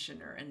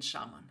practitioner and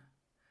shaman.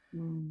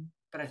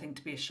 But I think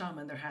to be a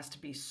shaman, there has to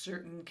be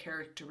certain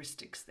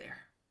characteristics there.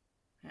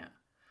 Yeah.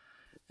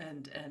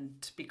 And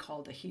to be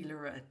called a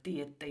healer, a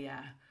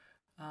tieteja,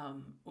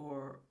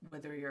 or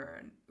whether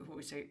you're what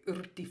we say,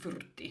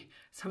 urti-furti,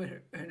 so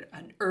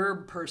an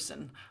herb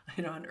person,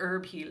 an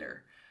herb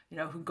healer,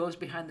 who goes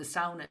behind the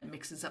sauna and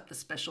mixes up the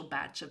special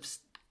batch of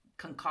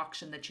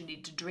concoction that you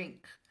need to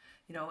drink,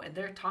 and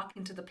they're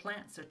talking to the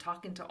plants, they're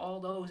talking to all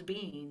those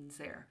beings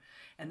there,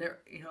 and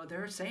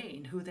they're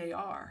saying who they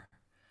are.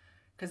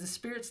 Because the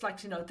spirit's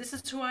like, this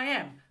is who I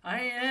am.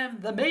 I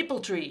am the maple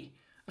tree.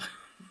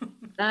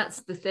 That's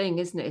the thing,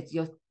 isn't it?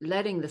 You're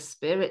letting the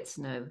spirits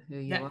know who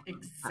you are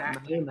exactly. at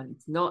that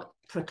moment, not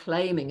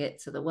proclaiming it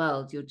to the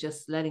world. You're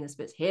just letting the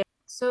spirits hear.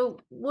 So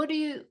what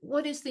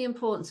is the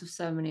importance of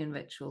ceremony and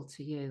ritual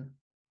to you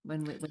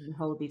when we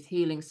hold these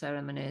healing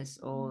ceremonies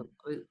or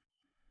group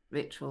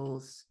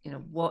rituals?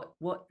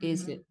 What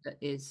is it that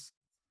is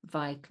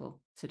vital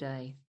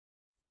today?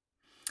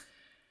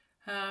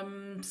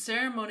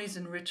 Ceremonies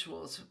and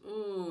rituals.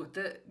 Ooh,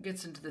 that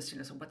gets into this.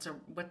 So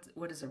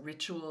what is a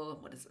ritual?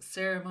 What is a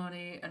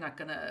ceremony? I'm not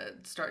gonna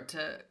start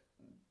to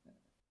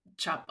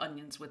chop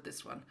onions with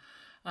this one.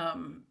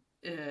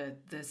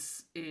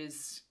 This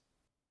is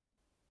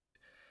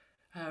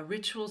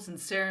rituals and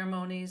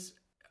ceremonies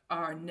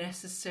are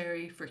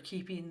necessary for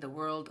keeping the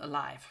world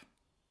alive,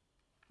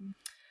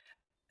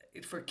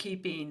 for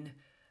keeping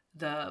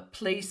the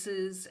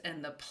places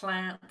and the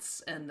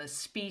plants and the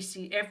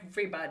species,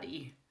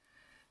 everybody,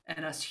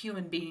 and us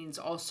human beings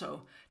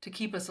also, to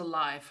keep us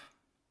alive.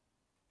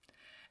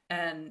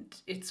 And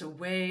it's a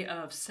way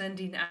of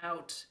sending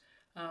out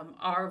I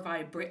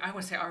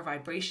want to say our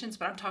vibrations,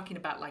 but I'm talking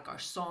about like our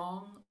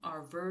song,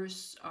 our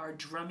verse, our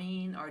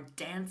drumming, our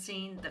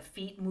dancing, the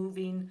feet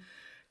moving,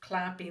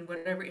 clapping,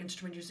 whatever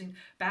instrument using,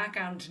 back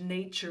out into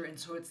nature. And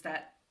so it's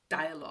that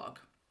dialogue.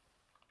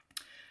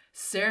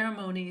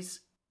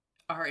 Ceremonies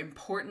are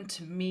important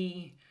to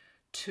me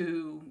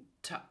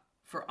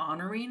for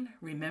honoring,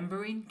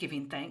 remembering,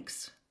 giving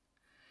thanks.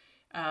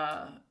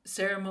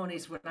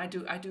 Ceremonies, when I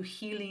do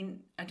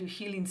healing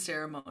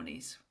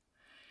ceremonies.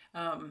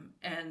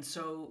 And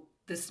so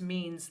this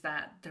means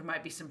that there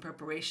might be some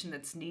preparation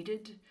that's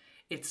needed.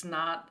 It's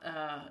not,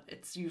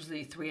 it's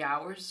usually 3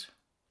 hours,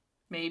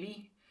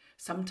 maybe.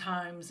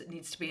 Sometimes it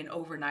needs to be an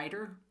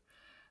overnighter.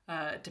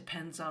 It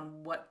depends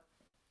on what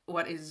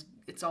is.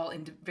 It's all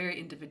very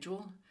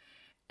individual.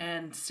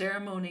 And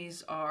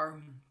ceremonies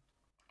are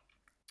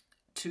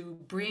to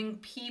bring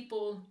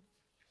people.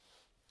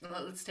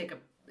 Let's take a,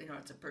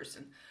 it's a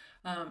person.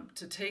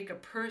 To take a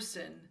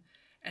person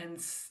and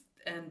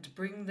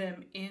bring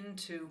them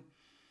into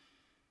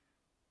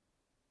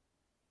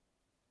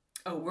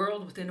a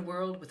world within a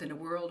world within a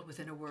world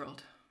within a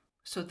world,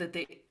 so that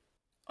they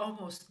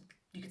almost,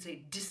 you could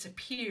say,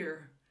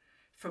 disappear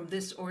from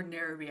this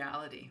ordinary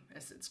reality,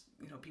 as it's,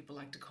 people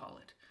like to call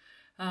it,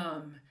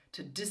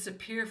 to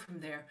disappear from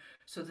there,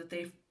 so that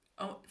they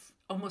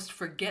almost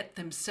forget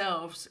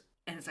themselves,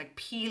 and it's like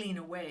peeling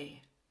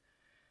away,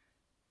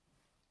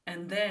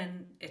 and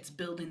then it's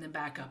building them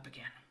back up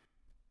again.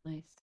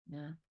 Nice.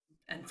 Yeah.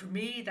 And for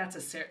me, that's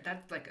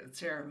like a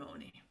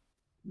ceremony.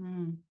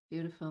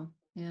 Beautiful.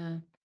 Yeah.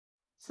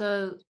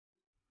 So,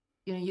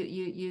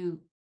 you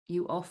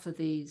offer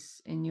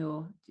these in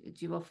your, do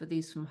you offer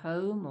these from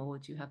home, or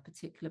do you have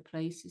particular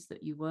places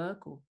that you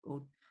work or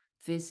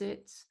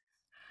visit?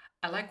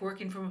 I like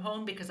working from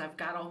home because I've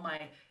got all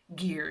my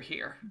gear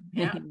here.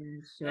 Yeah, Yeah,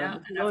 sure. yeah,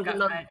 There's and always a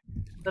lot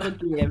of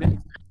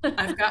gear.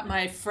 I've got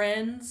my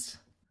friends.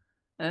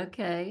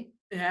 Okay.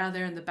 Yeah,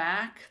 they're in the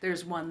back.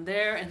 There's one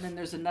there, and then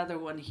there's another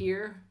one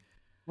here.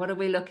 What are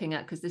we looking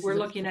at? Because this We're is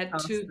a looking at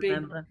podcast, two big.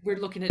 remember? We're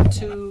looking at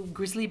two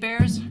grizzly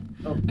bears.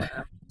 Oh,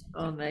 wow.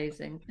 Oh,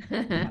 amazing.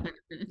 Yeah,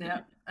 yeah,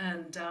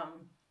 and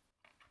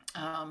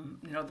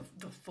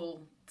the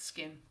full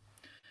skin.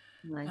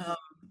 Um, Nice.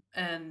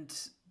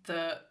 and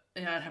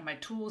I have my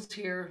tools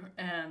here,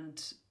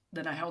 and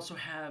then I also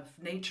have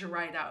nature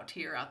right out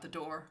here out the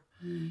door.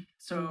 Mm, mm,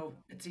 So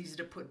it's easy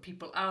to put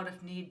people out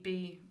if need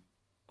be,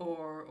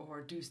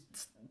 or do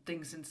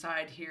things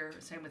inside here.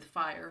 Same with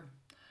fire,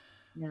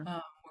 yeah,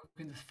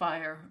 working with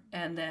fire,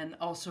 and then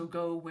also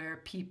go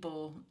where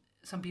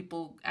some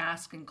people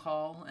ask and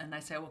call, and I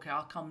say, okay,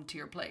 I'll come to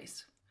your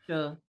place.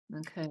 sure.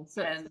 Okay.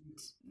 So, And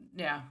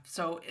yeah,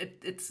 so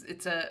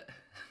it's a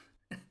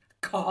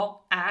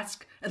call,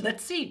 ask, and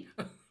let's see.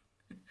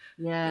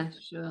 yeah,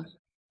 sure.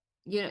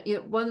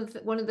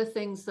 One of the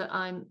things that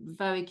I'm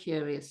very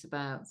curious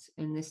about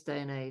in this day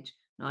and age,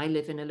 I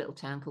live in a little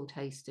town called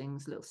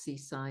Hastings, a little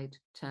seaside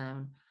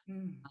town.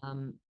 Mm.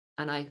 Um,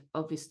 and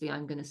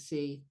I'm going to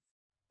see,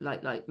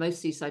 like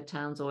most seaside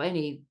towns or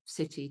any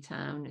city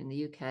town in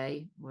the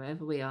UK,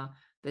 wherever we are,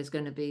 there's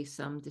going to be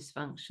some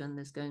dysfunction.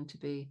 There's going to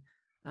be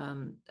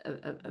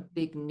a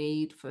big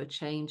need for a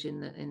change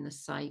in the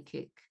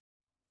psychic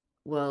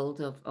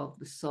world of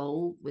the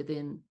soul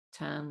within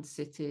towns,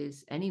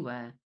 cities,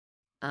 anywhere.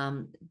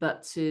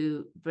 But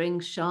to bring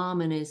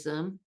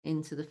shamanism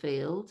into the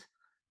field,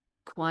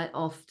 quite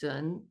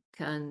often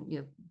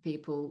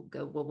people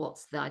go, well,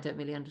 what's that? I don't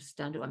really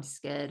understand it. I'm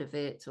scared of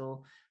it,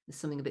 or there's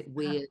something a bit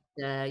weird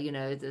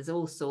there. There's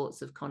all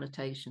sorts of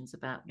connotations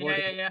about Yeah, what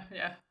yeah, yeah,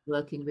 yeah.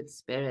 working with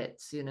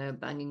spirits,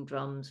 banging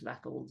drums,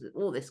 rattles,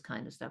 all this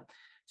kind of stuff.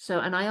 So,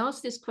 and I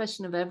ask this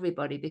question of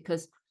everybody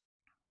because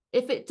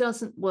if it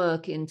doesn't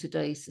work in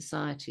today's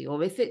society,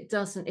 or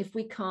if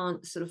we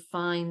can't sort of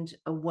find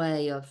a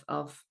way of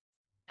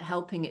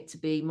helping it to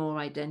be more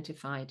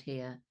identified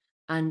here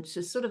and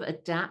to sort of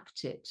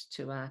adapt it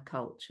to our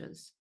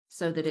cultures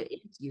so that it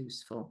is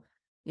useful,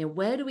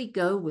 where do we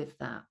go with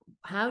that?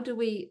 How do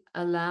we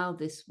allow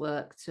this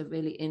work to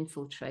really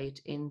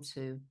infiltrate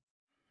into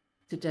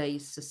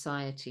today's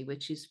society,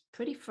 which is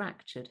pretty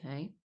fractured,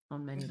 hey,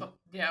 on many levels?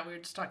 Yeah, we were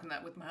just talking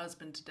that with my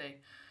husband today.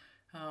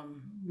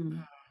 Um,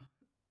 Mm.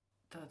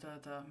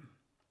 the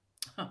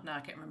oh, no,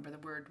 I can't remember the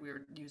word we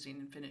were using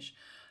in Finnish,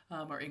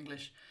 or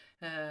English.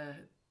 Uh,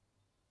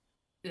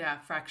 yeah,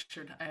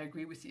 fractured. I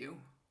agree with you.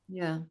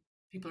 Yeah.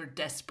 People are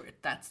desperate.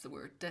 That's the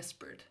word,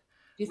 desperate,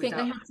 Do you think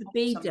they without have to hope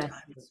be desperate?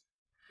 sometimes.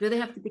 Do they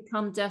have to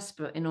become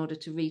desperate in order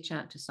to reach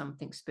out to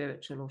something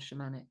spiritual or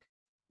shamanic?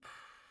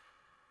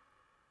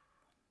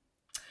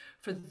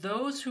 For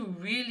those who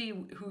really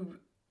who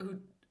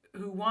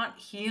who want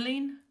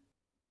healing,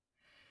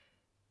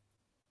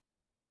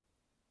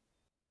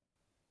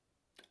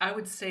 I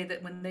would say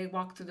that when they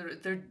walk through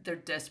they're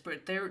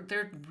desperate.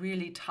 They're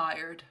really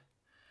tired.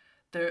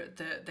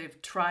 They've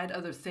tried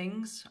other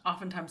things.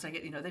 Oftentimes, I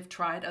get, they've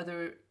tried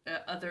other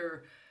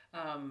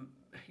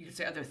you could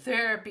say other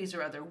therapies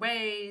or other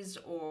ways,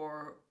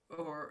 or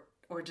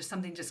just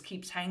something just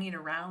keeps hanging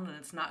around and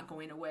it's not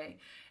going away.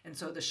 And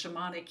so the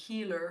shamanic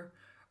healer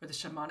or the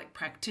shamanic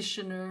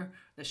practitioner,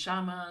 the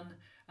shaman,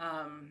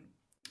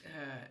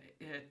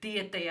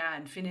 tietäjä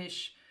in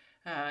Finnish,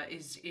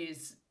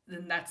 is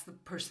then that's the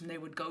person they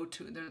would go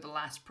to. They're the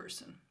last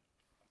person.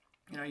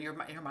 You're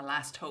my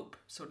last hope,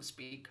 so to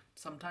speak.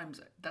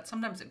 Sometimes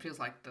it feels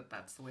like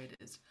that's the way it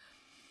is.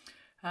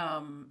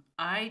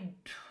 I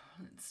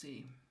let's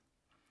see.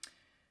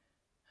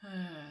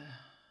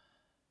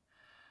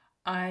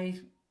 I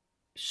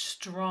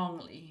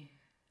strongly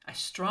I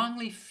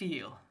strongly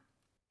feel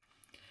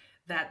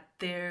that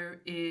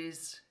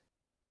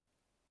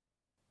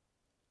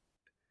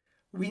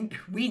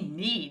we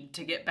need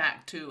to get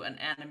back to an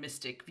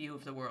animistic view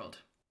of the world.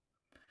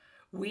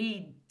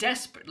 we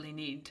desperately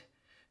need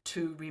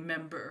to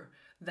remember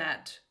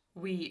that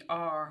we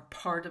are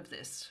part of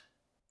this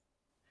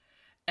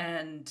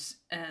and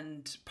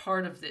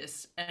part of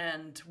this,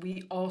 and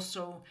we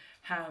also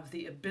have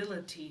the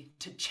ability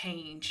to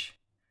change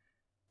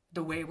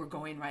the way we're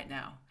going right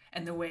now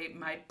and the way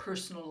my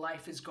personal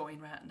life is going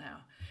right now.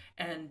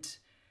 And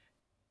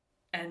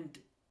and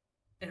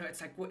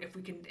it's like,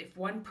 if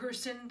one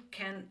person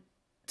can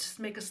just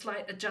make a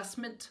slight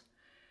adjustment,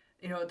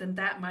 then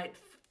that might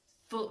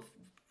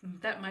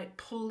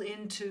pull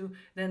into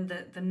then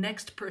the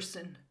next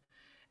person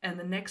and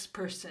the next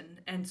person.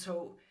 And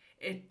so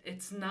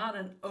it's not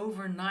an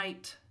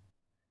overnight,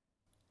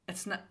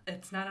 it's not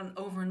an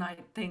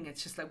overnight thing.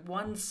 It's just like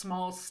one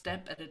small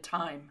step at a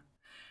time.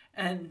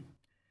 And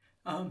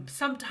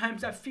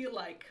sometimes I feel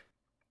like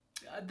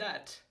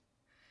that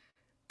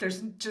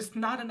there's just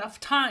not enough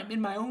time in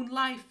my own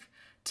life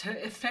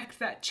to effect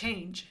that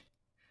change,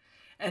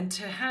 and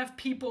to have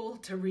people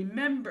to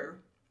remember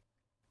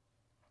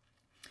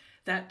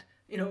that,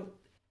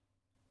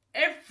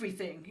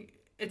 everything,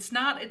 it's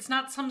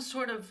not some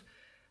sort of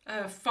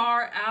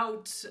far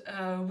out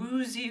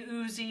woozy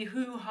oozy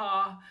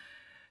hoo-ha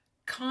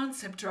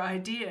concept or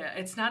idea.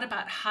 It's not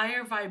about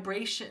higher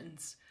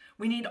vibrations.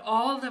 We need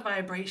all the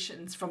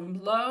vibrations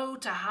from low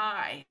to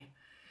high.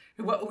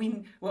 What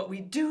we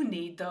do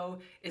need, though,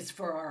 is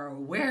for our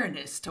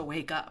awareness to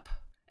wake up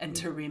and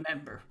to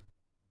remember.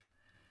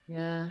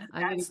 Yeah, And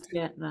I really that's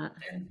get that.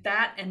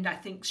 and I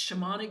think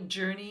shamanic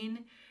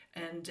journeying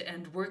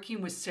and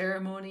working with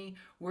ceremony,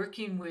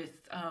 working with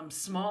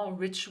small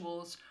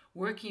rituals,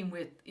 working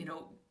with,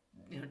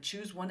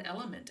 choose one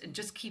element and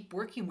just keep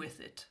working with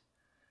it.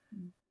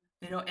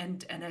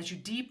 And as you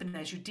deepen,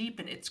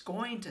 it's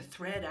going to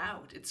thread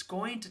out. It's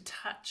going to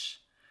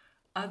touch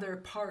other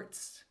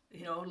parts,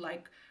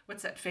 like,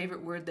 what's that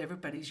favorite word that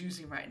everybody's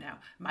using right now?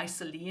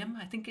 Mycelium,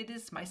 I think it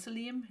is.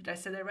 Mycelium. Did I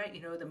say that right?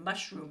 The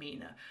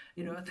mushrooming,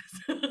 you know,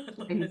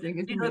 Amazing,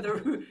 isn't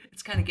it?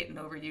 it's kind of getting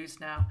overused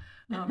now.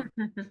 Um,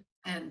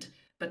 and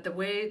but the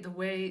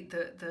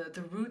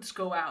roots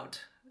go out.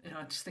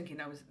 I'm just thinking,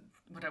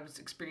 what I was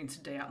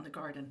experiencing today out in the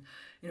garden.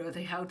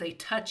 How they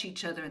touch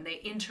each other and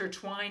they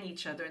intertwine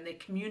each other and they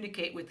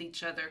communicate with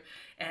each other,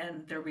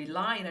 and they're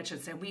relying on each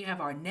other. And we have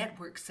our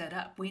network set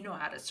up. We know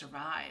how to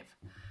survive,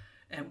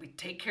 and we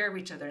take care of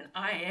each other. And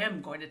I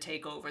am going to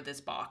take over this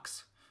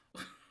box.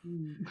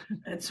 Mm.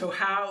 And so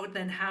how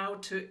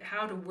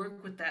to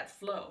work with that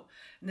flow.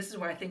 And this is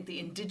where I think the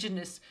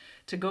indigenous,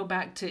 to go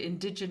back to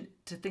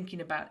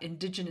thinking about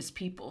indigenous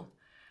people.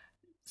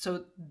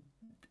 So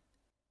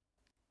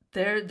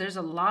there's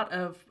a lot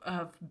of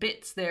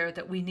bits there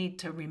that we need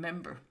to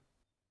remember.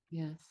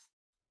 Yes.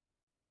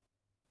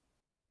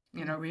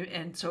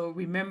 And so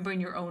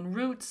remembering your own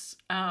roots,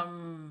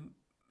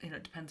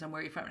 it depends on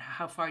where you're from.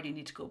 How far do you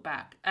need to go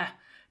back?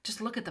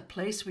 Just look at the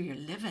place where you're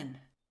living.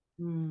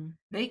 Mm.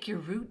 Make your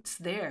roots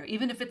there,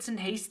 even if it's in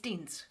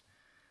Hastings.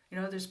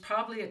 There's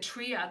probably a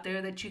tree out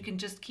there that you can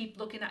just keep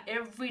looking at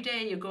every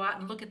day. You go out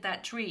and look at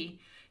that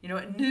tree,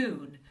 at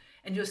noon,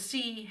 and you'll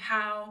see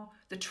how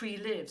the tree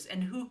lives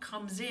and who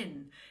comes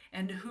in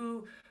and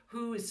who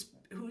is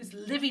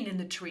living in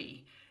the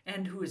tree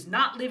and who is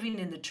not living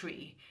in the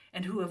tree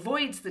and who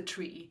avoids the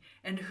tree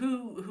and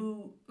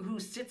who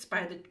sits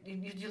by the.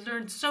 You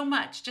learn so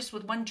much just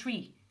with one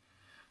tree.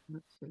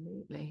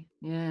 Absolutely.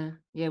 Yeah.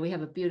 Yeah, we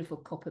have a beautiful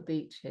copper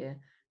beech here,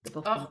 the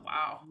bottom, Oh,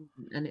 wow.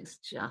 and it's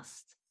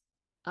just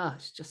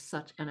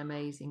such an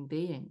amazing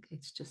being.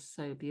 It's just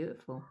so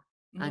beautiful.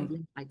 And Mm.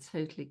 yeah, I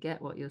totally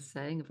get what you're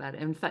saying about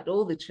it. In fact,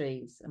 all the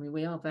trees, I mean,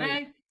 we are very,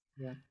 Right.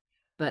 yeah,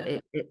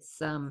 but it's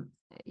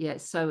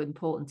so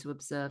important to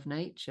observe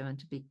nature and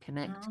to be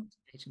connected Mhm. to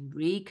nature and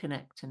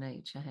reconnect to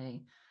nature,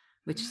 hey,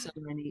 which so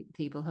many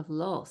people have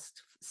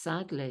lost,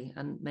 sadly,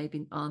 and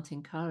maybe aren't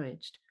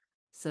encouraged.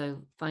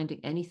 So finding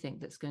anything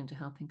that's going to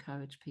help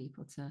encourage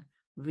people to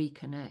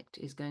reconnect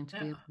is going to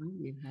Yeah. be of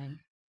value, hey.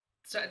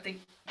 So I think,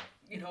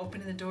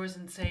 opening the doors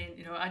and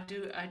saying, I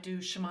do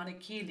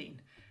shamanic healing,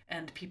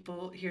 and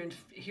people here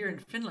in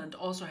Finland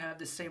also have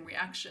the same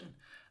reaction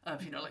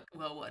of, like,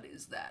 well, what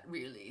is that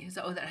really? Is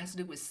that, oh, that has to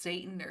do with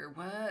Satan or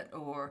what?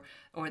 Or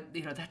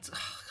that's,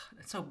 ugh,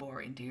 it's so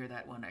boring to hear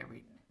that one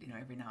every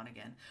now and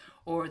again,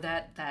 or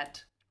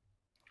that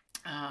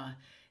uh,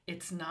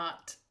 it's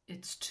not,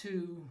 it's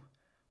too,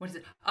 what is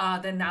it?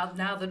 Then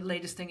now the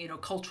latest thing,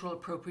 cultural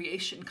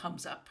appropriation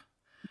comes up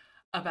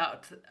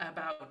about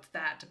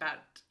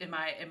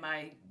am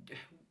I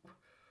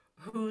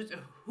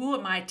who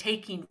am I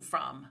taking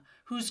from,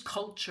 whose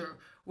culture,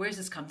 where's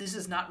this come, this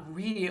is not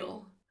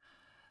real,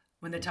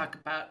 when they talk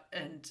about.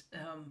 And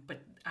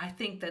but I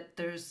think that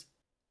there's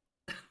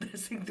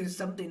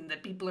something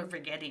that people are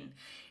forgetting,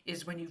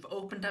 is when you've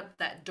opened up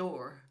that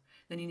door,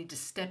 then you need to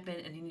step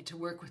in and you need to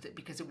work with it,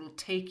 because it will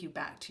take you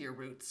back to your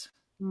roots.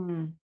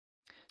 Mm.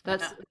 Yeah.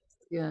 That's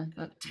yeah,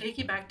 It'll take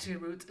you back to your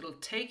roots. It'll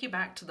take you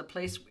back to the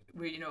place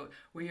where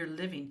you're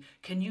living.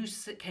 Can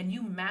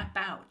you map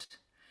out?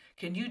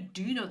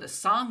 Do you know the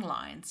song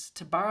lines,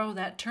 to borrow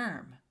that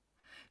term?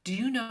 Do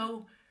you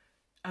know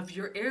of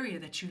your area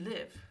that you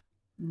live?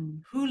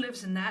 Mm. Who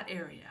lives in that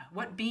area?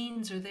 What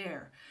beings are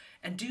there?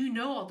 And do you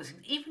know all this?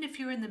 Even if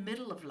you're in the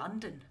middle of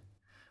London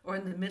or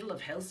in the middle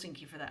of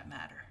Helsinki for that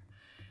matter.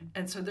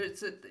 And so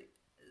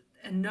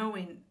and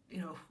knowing,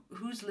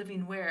 who's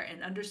living where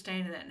and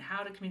understanding that and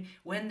how to communicate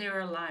when they're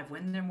alive,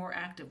 when they're more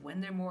active,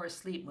 when they're more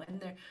asleep,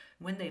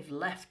 when they've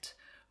left,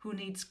 who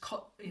needs,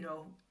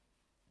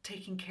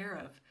 taking care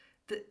of.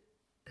 The,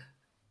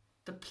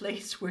 the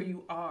place where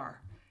you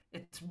are.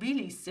 It's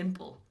really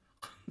simple.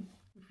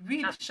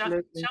 Really,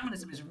 Absolutely.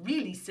 shamanism is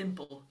really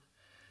simple.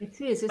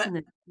 It is, But isn't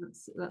it?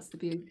 That's the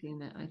beauty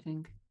in it, I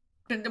think.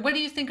 what do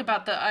you think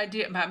about the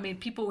idea about, I mean,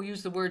 people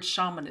use the word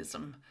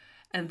shamanism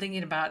and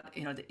thinking about,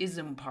 the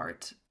ism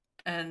part.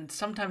 And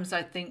sometimes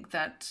I think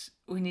that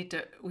we need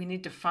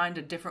to find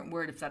a different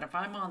word. If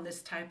I'm on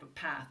this type of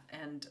path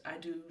and I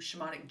do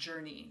shamanic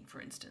journeying,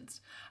 for instance,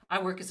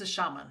 I work as a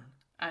shaman.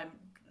 I'm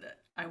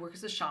I work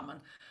as a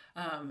shaman,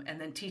 and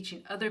then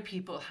teaching other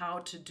people how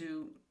to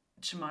do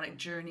shamanic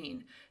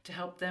journeying to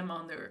help them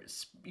on their,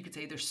 you could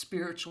say, their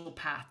spiritual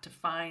path to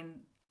find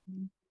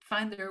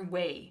their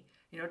way,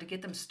 to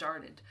get them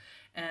started.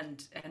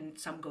 And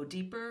some go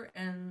deeper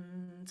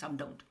and some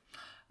don't.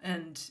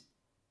 And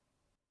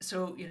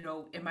so,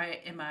 am I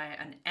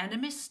an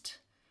animist?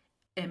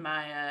 Am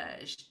I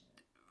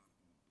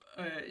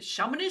a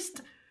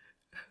shamanist?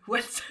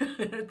 What's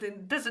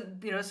it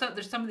doesn't, so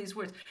there's some of these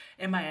words.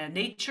 Am I a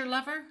nature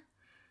lover?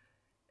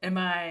 Am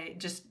I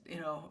just,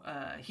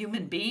 a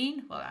human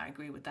being? Well, I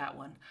agree with that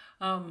one.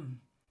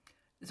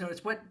 So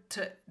it's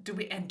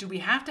do we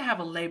have to have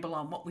a label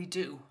on what we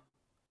do?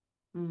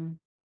 Mm.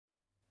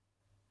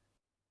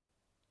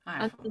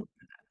 I And, have.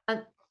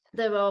 and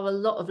there are a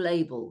lot of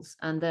labels,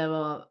 and there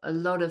are a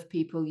lot of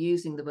people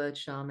using the word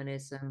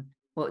shamanism.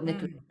 What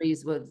Nicholas Mm,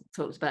 Frieswood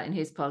talked about in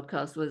his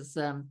podcast was,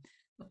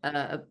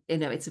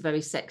 it's a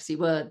very sexy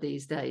word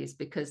these days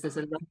because there's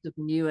a lot of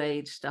new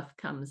age stuff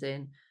comes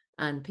in,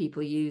 and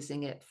people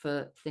using it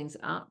for things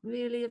that aren't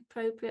really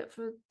appropriate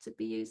for to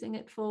be using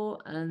it for.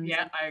 And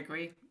yeah, I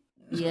agree.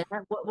 yeah,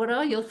 what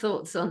are your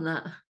thoughts on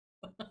that?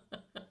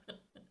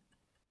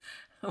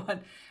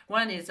 one,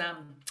 one is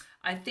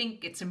I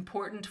think it's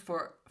important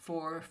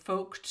for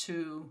folk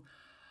to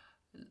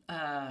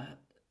uh,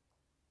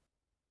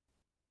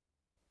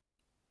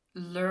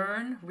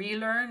 learn,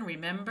 relearn,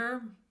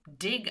 remember,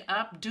 dig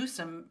up, do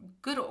some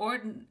good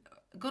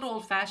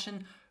old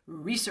fashioned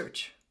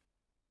research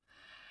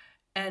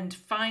and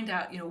find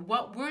out,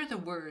 what were the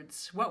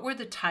words, what were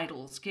the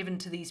titles given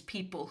to these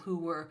people who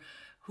were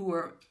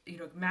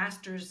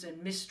masters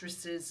and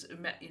mistresses,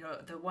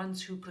 the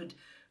ones who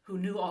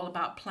knew all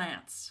about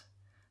plants,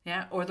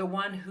 yeah, or the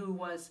one who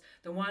was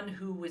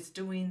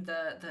doing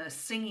the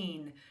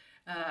singing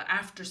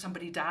after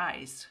somebody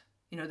dies,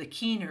 the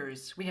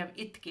keeners. We have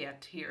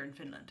itket here in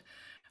Finland.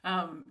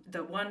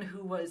 The one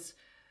who was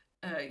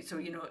so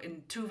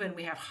in Tuvan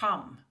we have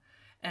ham,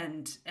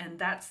 and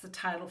that's the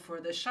title for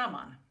the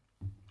shaman,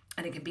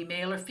 and it can be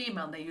male or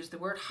female, and they use the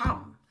word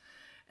ham.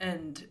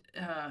 And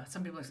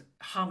some people say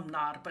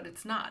hamnar, but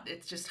it's not.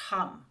 It's just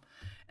ham.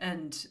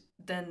 And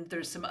then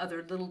there's some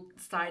other little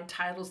side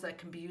titles that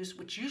can be used,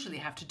 which usually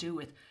have to do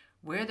with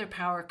where their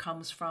power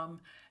comes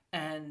from,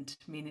 and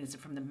meaning is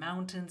it from the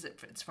mountains,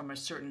 if it's from a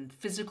certain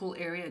physical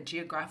area,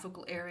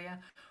 geographical area,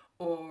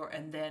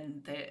 and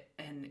then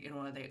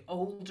are they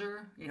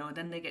older,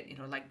 then they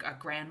get like a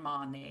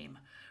grandma name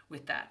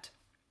with that.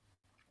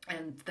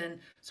 And then,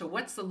 so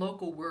what's the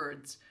local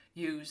words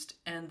used,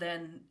 and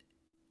then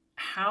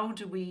how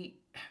do we,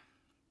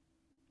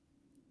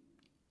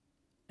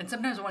 and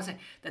sometimes I want to say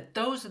that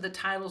those are the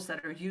titles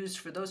that are used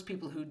for those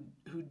people who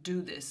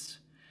do this,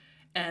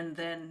 and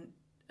then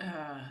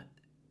uh,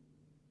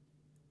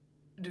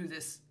 do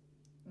this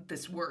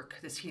work,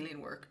 this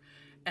healing work,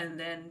 and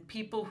then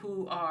people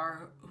who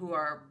are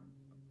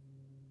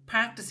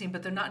practicing,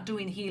 but they're not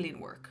doing healing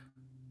work.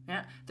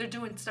 Yeah, they're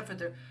doing stuff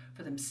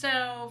for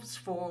themselves,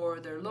 for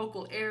their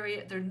local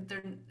area.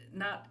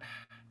 Not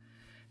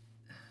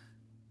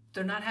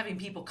they're not having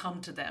people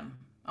come to them.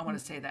 I want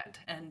to say that,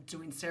 and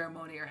doing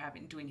ceremony or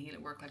doing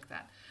healing work like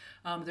that.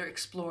 They're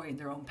exploring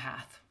their own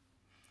path.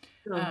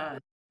 Sure. Uh,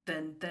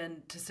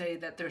 then to say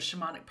that they're a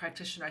shamanic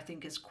practitioner, I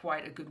think is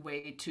quite a good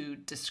way to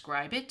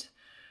describe it,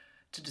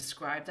 to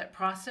describe that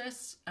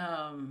process.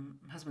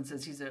 Husband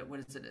says he's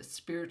a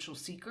spiritual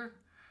seeker,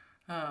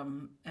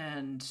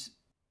 and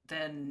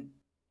then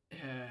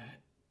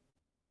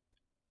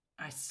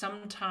I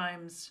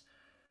sometimes,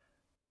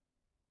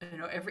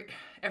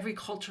 every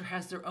culture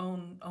has their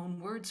own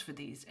words for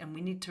these, and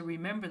we need to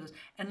remember those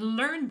and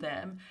learn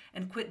them,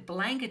 and quit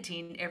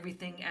blanketing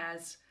everything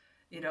as,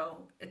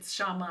 it's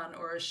shaman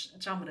or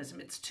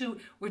shamanism.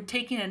 We're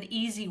taking an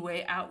easy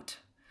way out.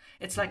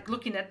 It's like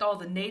looking at all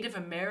the Native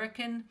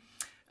American,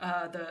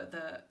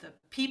 the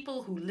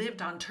people who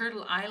lived on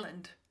Turtle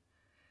Island,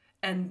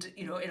 and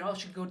it all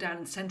should go down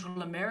in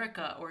Central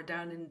America or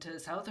down into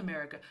South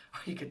America, or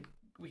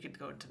we could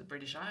go into the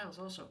British Isles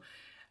also.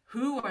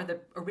 Who are the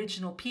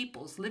original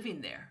peoples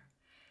living there?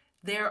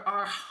 There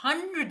are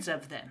hundreds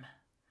of them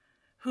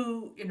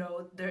who,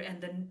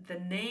 and the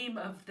name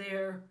of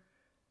their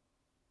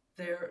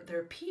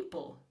they're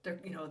people. They're,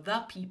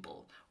 the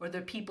people, or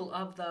they're people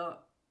of the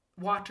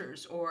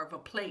waters or of a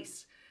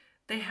place.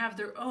 They have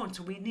their own.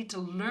 So we need to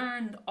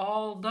learn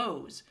all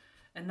those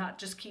and not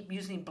just keep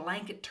using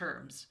blanket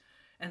terms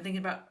and thinking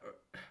about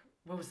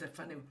what was that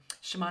funny?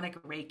 Shamanic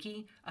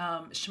Reiki,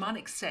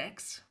 shamanic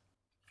sex.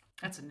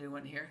 That's a new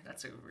one here.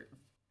 That's a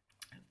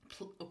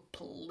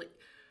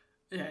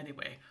yeah,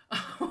 anyway.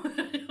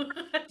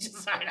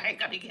 I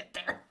gotta get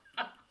there.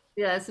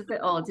 Yeah, it's a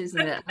bit odd,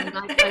 isn't it? And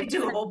I I could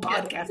do a whole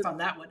get podcast on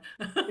that one.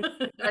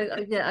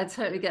 yeah, I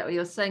totally get what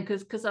you're saying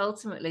because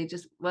ultimately,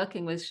 just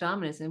working with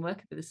shamanism and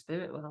working with the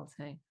spirit world,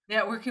 hey.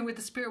 Yeah, working with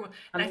the spirit world.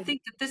 I And I mean,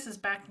 think that this is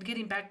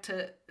getting back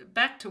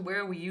to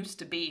where we used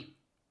to be.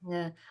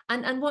 yeah,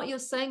 and what you're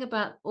saying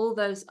about all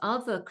those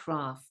other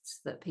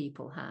crafts that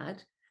people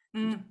had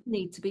Mm,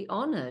 need to be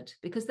honored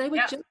because they were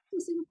yeah, just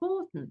as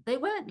important. They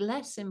weren't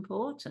less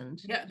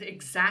important. yeah,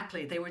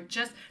 exactly. They were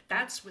just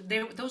that's what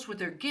those were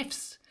their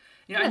gifts.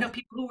 I know Yes,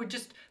 people who were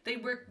just they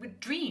work with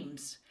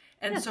dreams.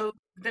 And yes, so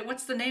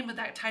what's the name of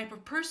that type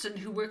of person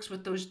who works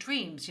with those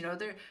dreams?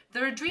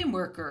 They're a dream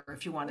worker,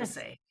 if you want to yes,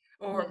 say.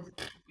 Or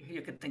yes.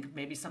 you could think of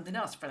maybe something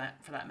else for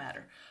that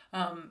matter.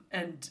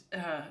 And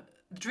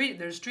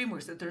there's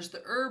dreamworks. There's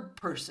the herb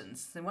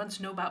persons, the ones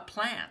who know about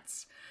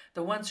plants,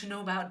 the ones who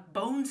know about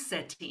bone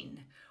setting,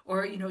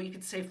 or you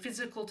could say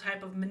physical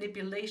type of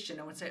manipulation.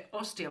 I would say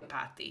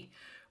osteopathy,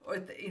 or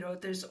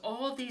there's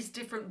all these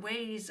different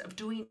ways of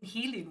doing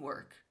healing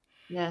work.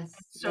 Yes,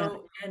 yeah.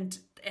 So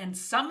and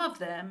some of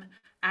them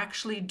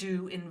actually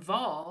do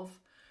involve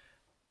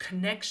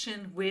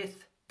connection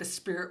with the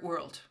spirit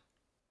world.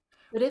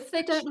 But if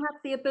they don't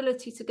have the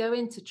ability to go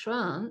into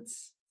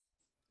trance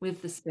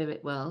with the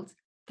spirit world,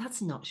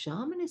 that's not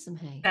shamanism,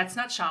 hey. That's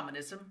not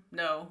shamanism,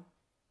 no.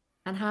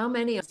 And how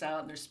many It's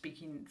out and they're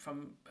speaking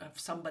from of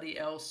someone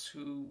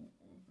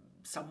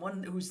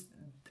who's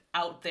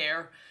out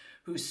there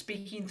who's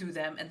speaking through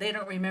them, and they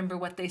don't remember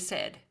what they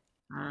said.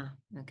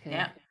 okay.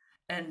 Yeah.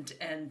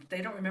 And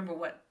they don't remember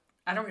what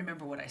I don't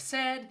remember what I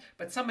said,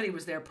 but somebody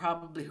was there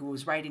probably who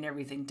was writing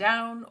everything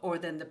down, or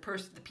then the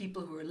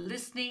people who are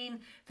listening,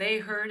 they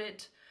heard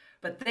it,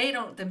 but they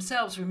don't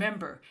themselves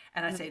remember.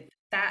 And I Yeah. say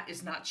that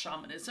is not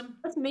shamanism.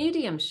 That's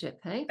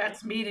mediumship, hey?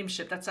 That's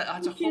mediumship. That's a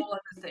Which is, whole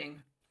other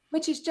thing.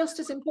 which is just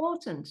as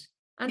important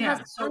and has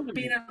Yeah. So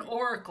being value. an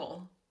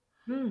oracle.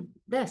 Yeah.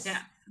 Yes,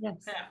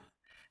 yes. Yeah.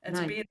 And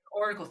to Nice. be an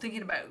oracle,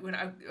 thinking about when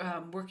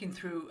I'm working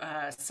through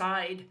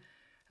side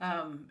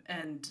and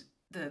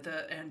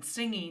and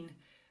singing,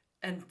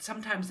 and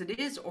sometimes it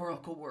is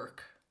oracle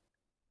work.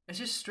 It's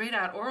just straight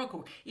out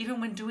oracle. Even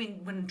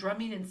when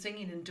drumming and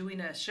singing and doing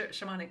a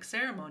shamanic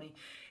ceremony,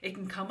 it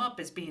can come up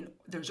as being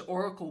there's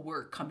oracle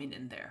work coming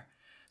in there.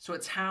 So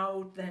it's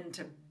how then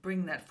to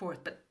bring that forth.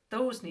 But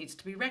those needs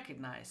to be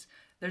recognized.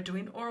 They're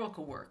doing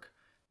oracle work.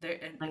 They're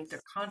Nice.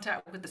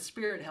 contact with the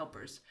spirit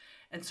helpers.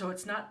 And so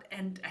it's not.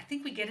 And I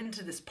think we get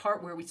into this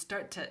part where we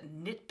start to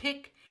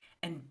nitpick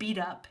and beat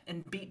up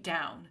and beat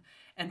down,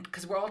 and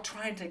because we're all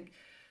trying to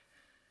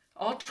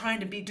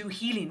do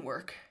healing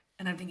work.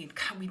 And I'm thinking,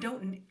 God, we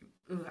don't.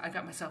 I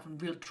got myself in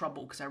real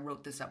trouble because I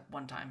wrote this up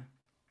one time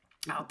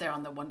out there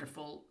on the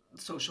wonderful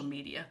social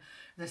media.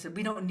 And I said,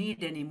 we don't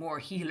need any more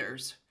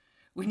healers.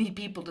 We need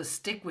people to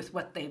stick with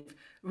what they've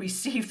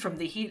received from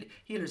the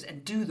healers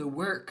and do the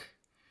work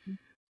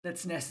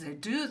that's necessary.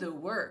 Do the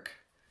work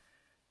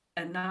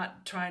and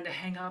not trying to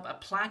hang up a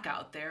plaque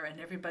out there and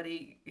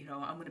everybody,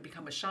 I'm going to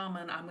become a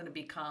shaman. I'm going to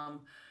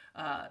become,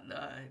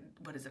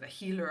 what is it, a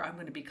healer. I'm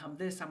going to become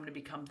this. I'm going to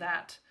become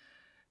that.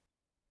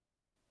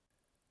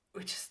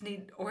 We just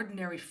need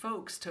ordinary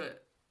folks to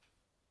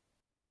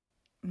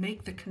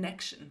make the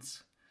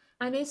connections.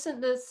 And isn't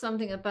there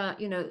something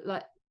about,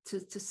 like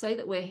to say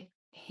that we're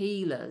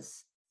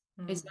healers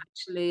is Mm.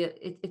 actually,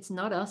 it's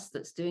not us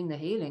that's doing the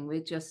healing.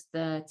 We're just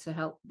there to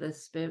help the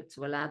spirit,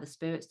 to allow the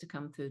spirits to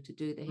come through to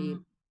do the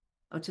healing,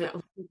 Mm. or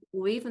Yeah.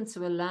 or even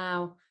to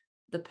allow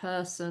the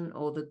person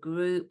or the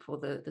group or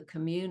the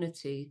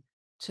community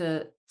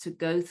to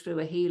go through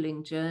a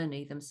healing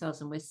journey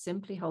themselves. And we're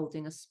simply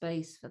holding a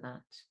space for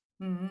that.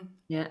 Mm.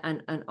 Yeah,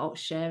 and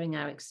sharing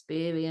our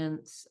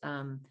experience,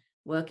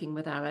 working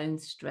with our own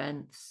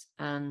strengths,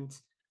 and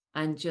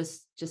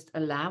just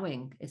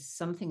allowing. Is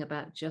something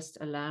about just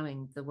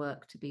allowing the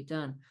work to be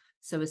done.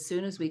 So as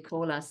soon as we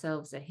call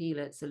ourselves a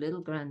healer, it's a little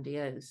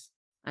grandiose,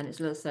 and it's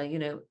a little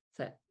saying,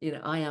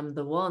 I am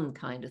the one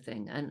kind of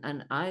thing,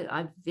 and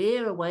I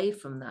veer away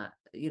from that,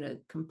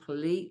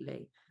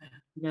 completely.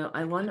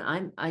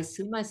 I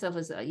see myself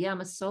as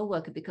I'm a soul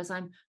worker because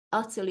I'm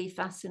utterly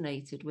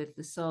fascinated with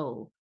the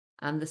soul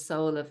and the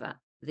soul of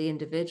the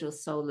individual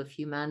soul of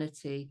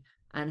humanity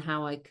and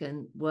how I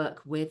can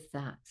work with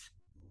that.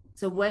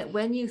 So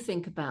when you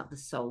think about the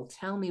soul,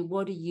 tell me,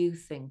 what do you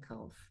think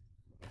of?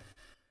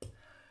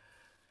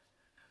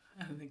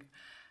 I think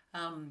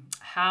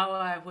how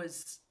I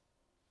was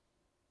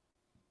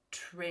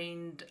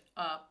trained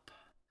up,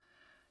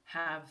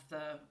 have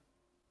the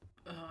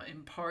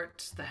impart,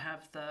 to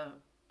have the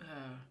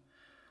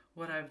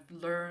what I've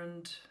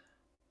learned.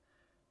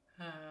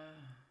 Uh,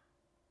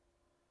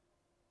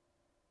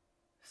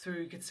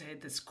 through, you could say,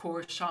 this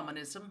core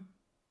shamanism.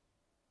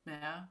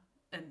 Yeah.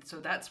 And so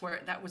that's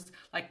where that was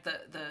like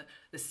the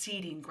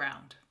seeding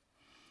ground.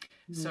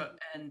 Mm. So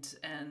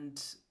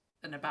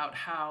and about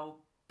how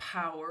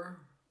power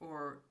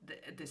or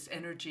this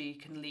energy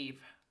can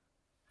leave.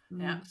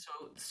 Yeah. Mm. So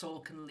the soul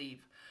can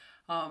leave.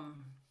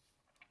 Um,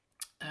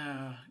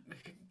 we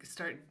could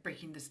start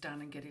breaking this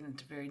down and getting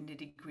into very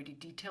nitty gritty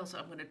details.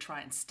 I'm going to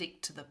try and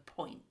stick to the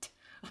point.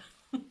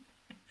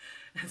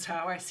 That's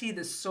how I see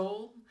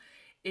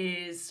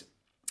is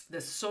the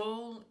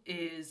soul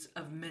is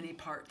of many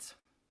parts.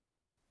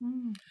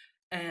 Mm.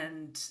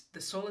 And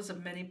the soul is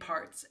of many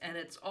parts, and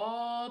it's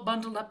all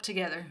bundled up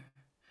together,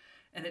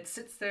 and it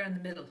sits there in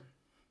the middle.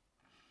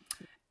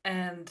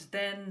 And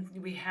then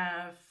we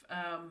have,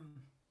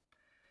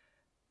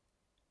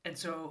 and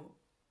so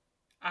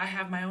I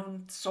have my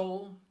own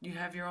soul, you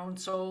have your own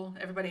soul,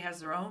 everybody has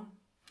their own.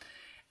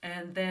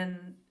 And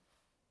then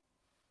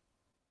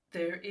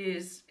there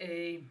is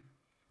and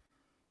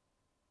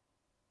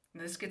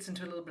this gets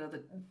into a little bit of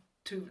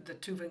the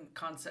Tuvan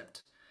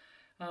concept.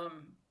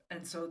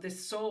 And so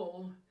this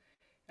soul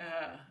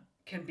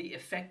can be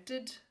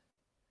affected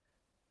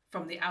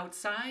from the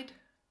outside,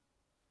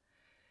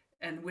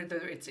 and whether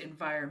it's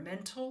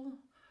environmental,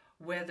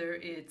 whether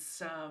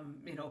it's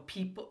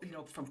people,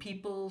 from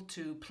people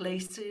to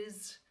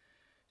places,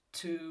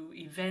 to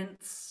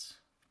events,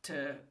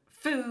 to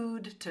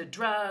food, to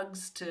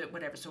drugs, to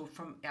whatever. So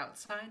from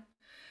outside,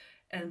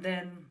 and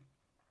then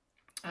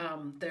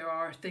there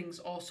are things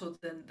also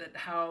then that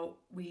how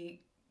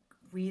we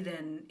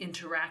then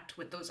interact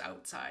with those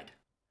outside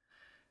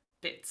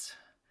bits.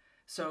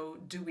 So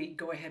do we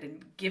go ahead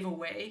and give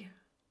away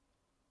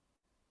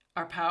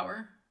our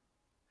power?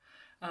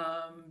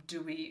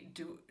 Do we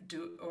do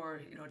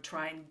or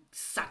try and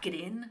suck it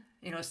in?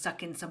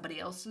 Suck in somebody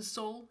else's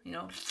soul.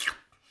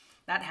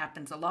 That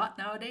happens a lot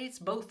nowadays.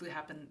 Both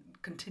happen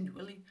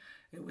continually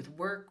with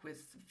work,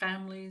 with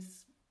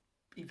families,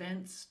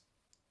 events,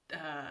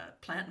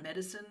 plant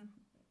medicine,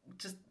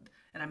 just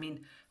and I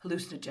mean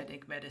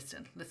hallucinogenic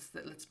medicine.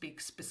 Let's be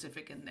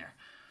specific in there.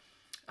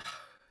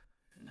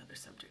 Another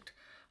subject.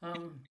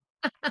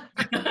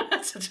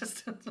 So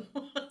just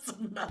it's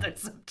another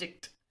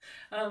subject.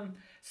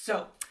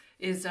 So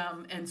is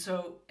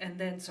and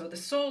then so the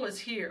soul is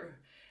here,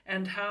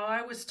 and how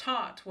I was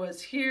taught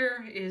was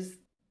here is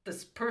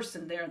this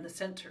person there in the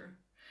center,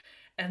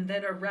 and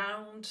then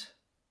around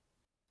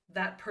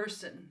that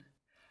person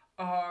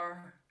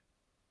are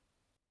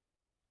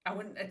I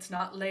wouldn't it's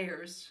not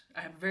layers.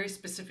 I have a very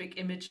specific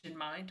image in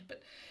mind,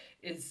 but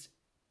is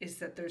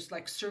that there's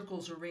like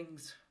circles or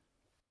rings.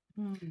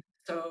 Mm.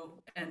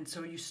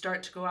 So you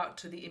start to go out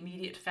to the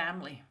immediate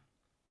family.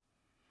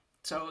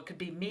 So it could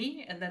be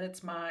me, and then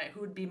it's who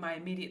would be my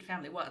immediate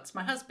family? Well, it's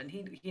my husband.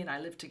 He and I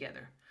live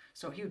together,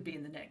 so he would be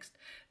in the next.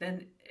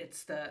 Then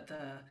it's the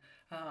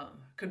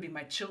could be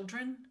my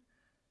children,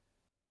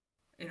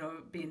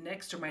 being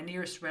next, or my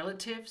nearest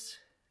relatives,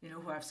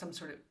 who have some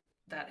sort of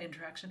that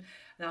interaction.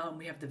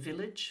 We have the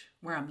village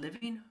where I'm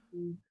living.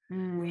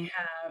 Mm. We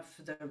have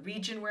the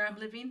region where I'm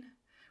living.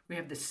 We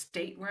have the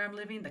state where I'm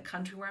living, the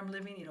country where I'm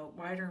living.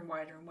 Wider and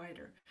wider and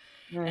wider.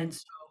 Right. And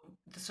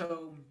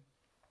so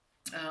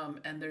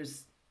and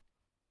there's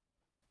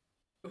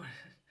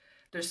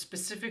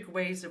specific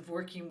ways of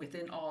working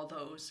within all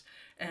those,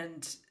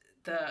 and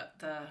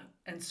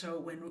and so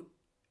when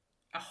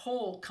a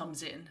hole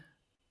comes in,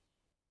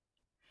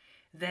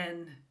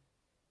 then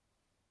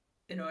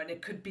and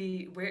it could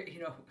be where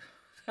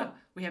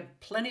we have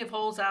plenty of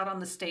holes out on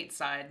the state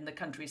side and the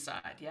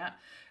countryside, yeah,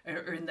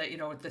 or in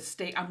the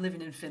state. I'm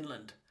living in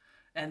Finland,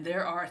 and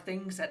there are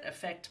things that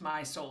affect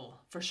my soul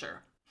for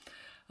sure,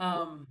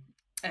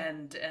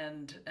 and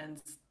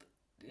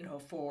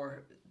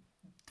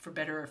for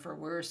better or for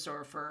worse,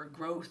 or for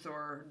growth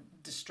or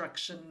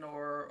destruction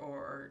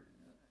or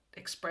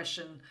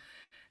expression.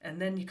 And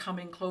then you come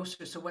in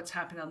closer. So what's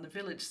happening on the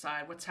village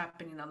side? What's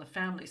happening on the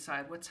family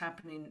side? What's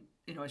happening,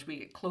 as we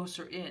get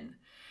closer in,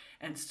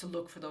 and it's to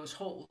look for those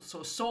holes.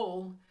 So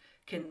soul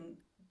can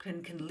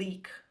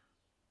leak,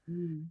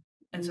 Mm.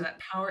 and so that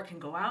power can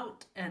go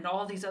out, and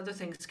all these other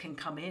things can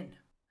come in.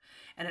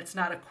 And it's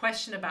not a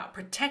question about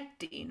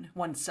protecting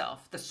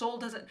oneself. The soul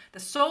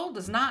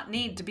does not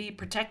need to be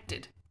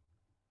protected.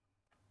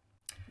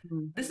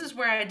 Mm. This is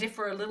where I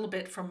differ a little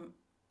bit from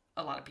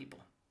a lot of people.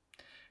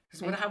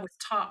 Because what I was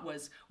taught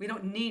was we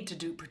don't need to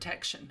do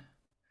protection.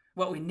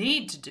 What we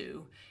need to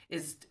do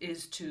is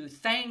to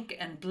thank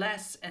and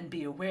bless and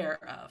be aware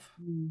of.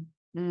 Mm.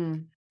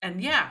 Mm.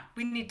 And yeah,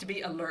 we need to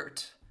be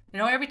alert.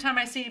 Every time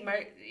I see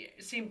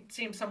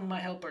some of my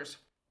helpers,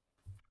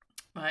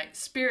 my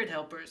spirit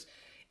helpers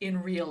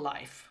in real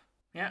life,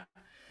 yeah,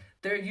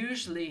 they're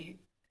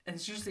usually, and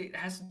it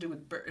has to do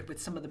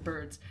with some of the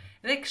birds.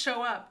 They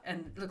show up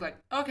and look like,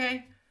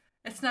 okay,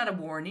 it's not a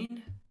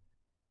warning.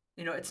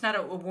 It's not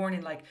a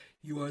warning like,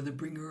 you are the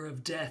bringer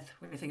of death.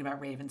 When you think about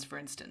ravens, for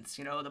instance,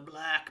 the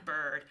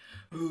blackbird.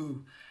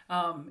 Ooh.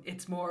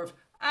 It's more of,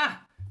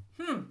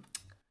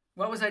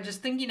 what was I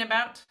just thinking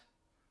about?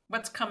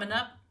 What's coming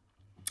up?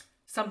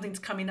 Something's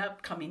coming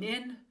up, coming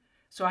in.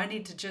 So I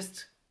need to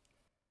just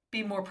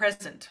be more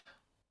present.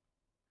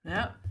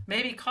 Yeah,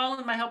 maybe call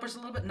in my helpers a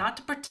little bit, not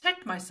to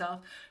protect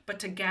myself, but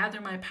to gather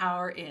my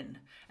power in,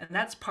 and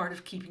that's part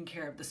of keeping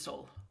care of the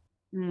soul.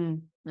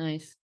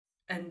 Nice.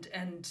 And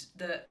then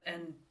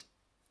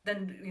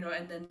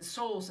and then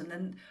souls, and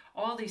then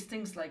all these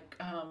things like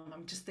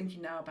I'm just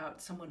thinking now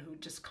about someone who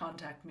just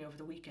contacted me over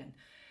the weekend.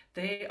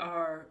 They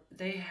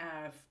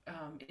have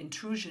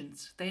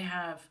intrusions.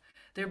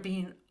 They're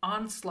being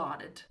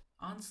onslaughted,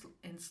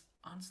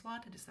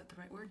 is that the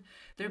right word?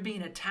 They're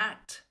being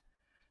attacked.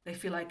 They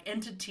feel like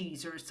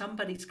entities or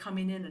somebody's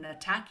coming in and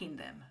attacking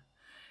them.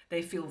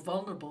 They feel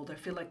vulnerable. They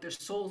feel like their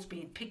soul's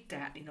being picked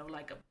at,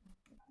 like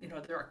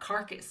they're a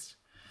carcass.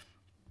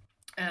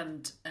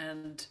 And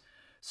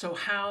so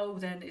how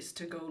then is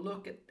to go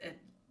look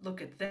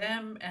at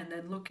them, and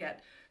then look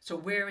at, so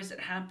where is it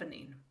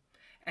happening?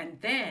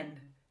 And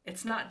then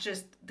it's not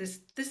just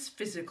this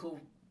physical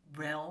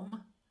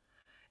realm,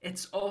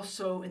 it's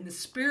also in the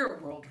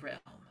spirit world realm.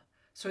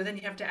 So then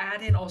you have to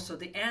add in also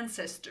the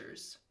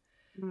ancestors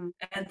Mm,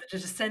 and the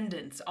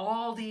descendants.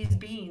 All these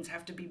beings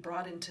have to be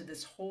brought into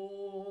this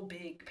whole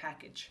big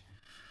package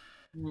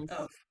nice.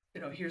 of,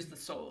 here's the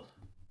soul.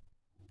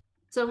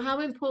 So how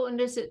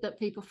important is it that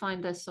people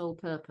find their soul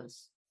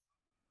purpose?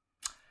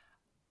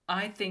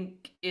 I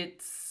think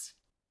it's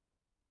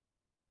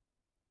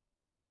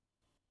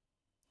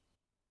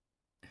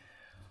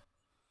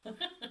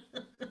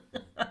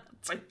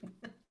it's like,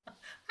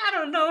 I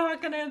don't know how I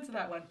can answer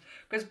that one.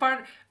 Because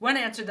one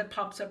answer that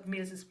pops up to me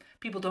is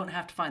people don't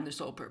have to find their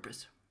soul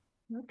purpose.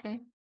 Okay.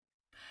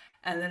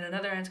 And then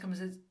another answer comes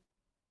and says,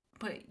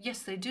 but yes,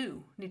 they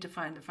do need to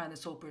find the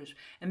soul purpose.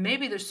 And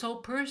maybe their soul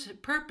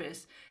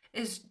purpose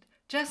is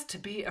just to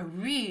be a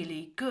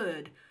really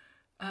good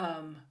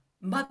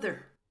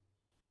mother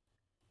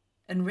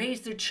and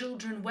raise their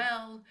children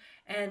well,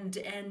 and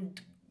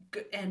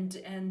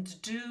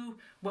do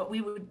what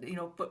we would,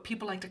 what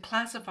people like to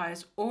classify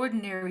as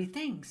ordinary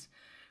things.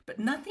 But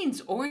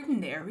nothing's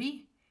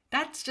ordinary.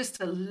 That's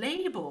just a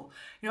label.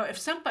 If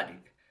somebody,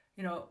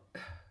 you know,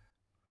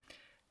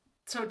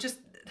 so just,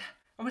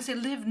 I want to say,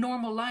 live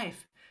normal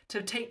life,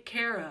 to take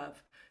care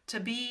of, to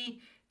be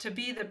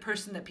the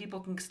person that people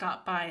can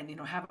stop by and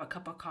have a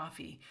cup of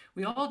coffee.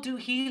 We all do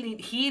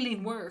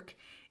healing work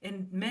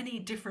in many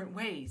different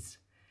ways.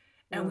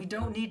 And Mm, we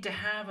don't need to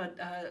have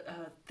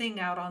a thing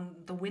out on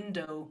the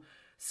window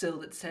sill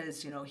that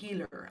says,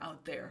 healer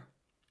out there.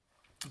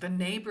 The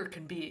neighbor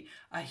can be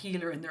a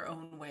healer in their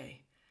own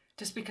way.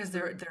 Just because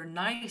they're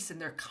nice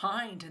and they're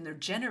kind and they're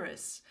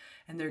generous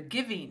and they're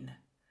giving,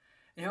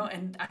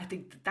 and I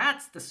think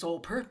that's the sole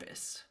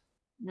purpose.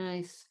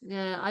 nice.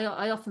 Yeah,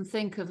 I often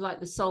think of like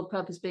the soul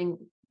purpose being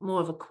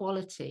more of a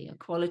quality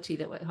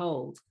that we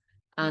hold,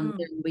 and Mm,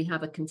 then we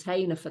have a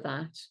container for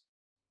that,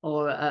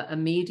 or a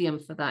medium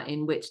for that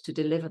in which to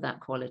deliver that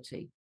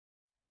quality.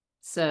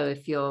 So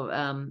if you're,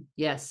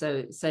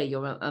 so say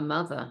you're a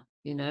mother,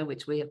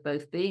 which we have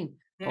both been,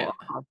 or yeah.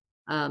 are,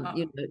 Uh,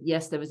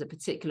 yes, there is a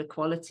particular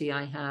quality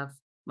I have.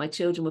 My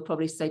children would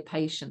probably say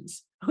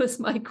patience was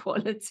my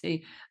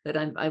quality, that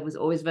I was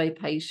always very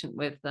patient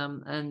with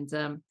them, and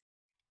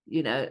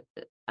you know,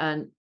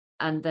 and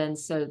then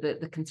so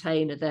the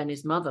container then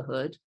is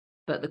motherhood,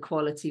 but the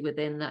quality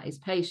within that is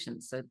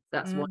patience. So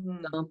that's one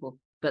mm, example.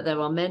 But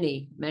there are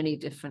many, many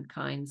different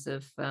kinds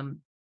of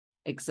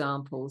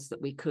examples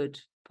that we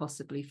could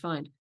possibly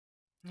find.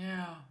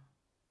 yeah.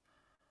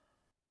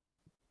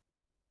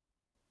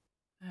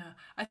 Yeah,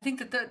 I think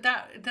that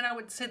then I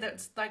would say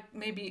that's like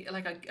maybe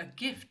like a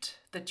gift,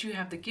 that you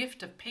have the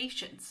gift of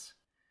patience.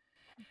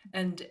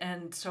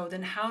 And so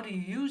then how do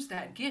you use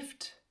that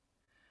gift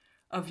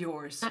of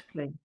yours?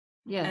 Exactly.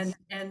 And Yes.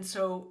 and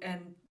so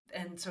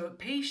and so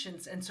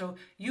patience, and so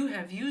you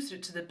have used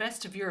it to the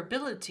best of your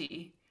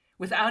ability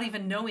without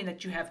even knowing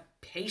that you have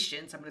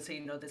patience. I'm going to say,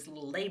 this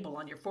little label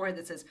on your forehead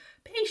that says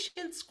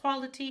patience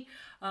quality,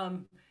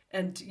 um,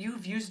 and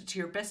you've used it to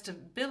your best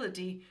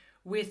ability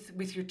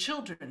with your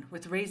children,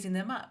 with raising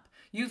them up.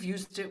 You've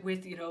used it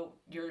with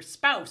your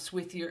spouse,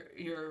 with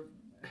your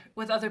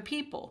with other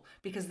people,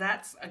 because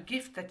that's a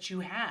gift that you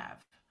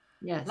have.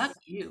 Lucky Yes.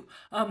 you.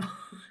 I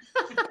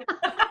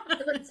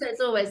wouldn't say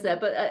it's always there,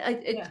 but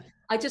Yeah.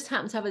 I just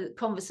happened to have a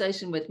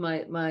conversation with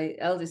my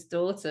eldest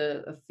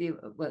daughter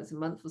it's a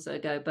month or so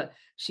ago, but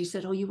she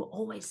said, "Oh, you were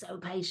always so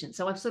patient."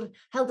 So I've sort of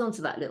held on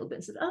to that a little bit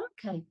and said, "Oh,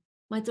 okay."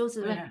 My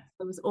daughter Yeah. reckons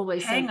I was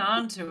always so Hang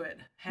on to it.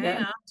 yeah.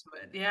 Hang on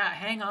to it. Yeah,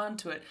 hang on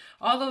to it.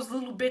 All those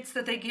little bits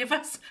that they give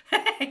us,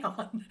 hang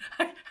on.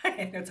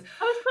 It's,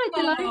 I was quite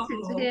delighted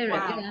to oh, hear it.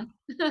 wow. Yeah.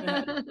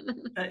 Yeah,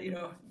 that,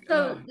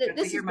 So got to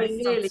this hear has my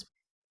been son. really.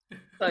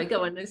 Sorry,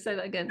 go on. Let's say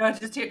that again. No,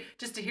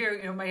 just to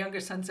hear, my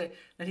younger son say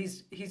that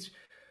he's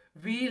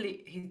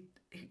really,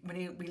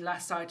 when we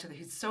last saw each other,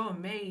 he's so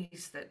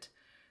amazed that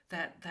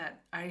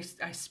I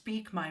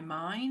speak my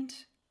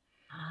mind,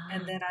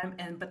 and Ah,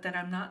 that but that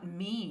I'm not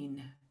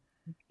mean.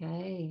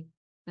 okay.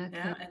 Okay.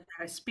 Yeah, and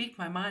I speak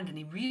my mind, and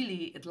he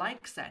really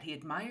likes that. He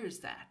admires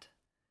that.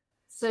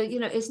 So,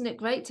 isn't it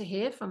great to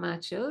hear from our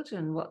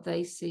children what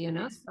they see in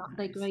It us? is Aren't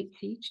they nice. great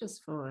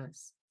teachers for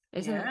us?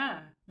 Isn't that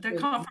Yeah. The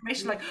really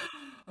confirmation, true?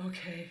 like,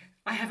 okay,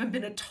 I haven't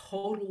been a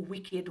total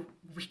wicked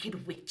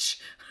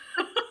witch.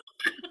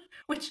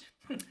 Which,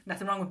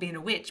 nothing wrong with being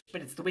a witch,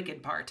 but it's the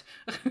wicked part.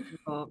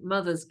 Oh,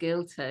 mother's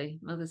guilt, eh?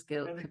 Mother's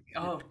guilt Really? can be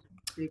a Oh,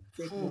 big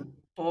phew, one.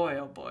 boy,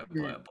 oh boy,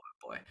 boy, Yeah. oh boy,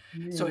 oh boy.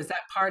 So Yeah.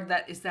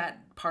 is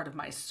that part of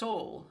my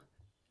soul?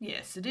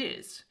 Yes, it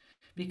is.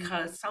 Mm,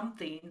 Because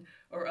something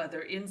or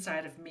other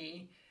inside of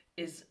me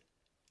is,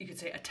 you could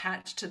say,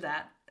 attached to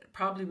that,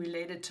 probably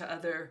related to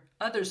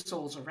other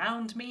souls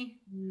around me.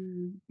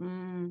 mm,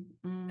 mm,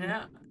 mm.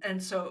 Yeah.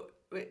 And so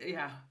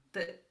yeah,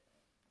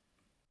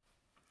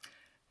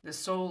 the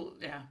soul,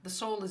 yeah, the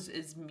soul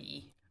is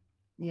me.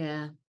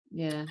 Yeah.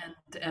 Yeah.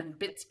 And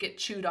bits get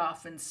chewed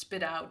off and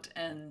spit out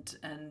and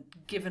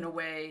given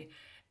away,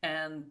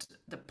 and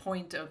the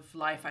point of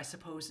life, I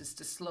suppose, is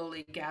to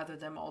slowly gather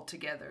them all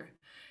together,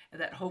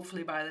 and that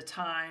hopefully by the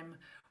time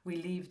we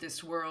leave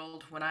this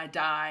world, when I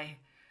die,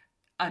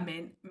 I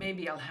mean,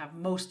 maybe I'll have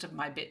most of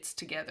my bits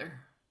together,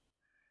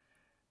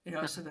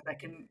 so that I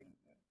can,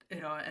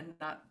 and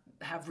not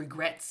have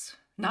regrets,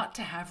 not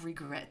to have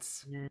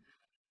regrets. Yeah.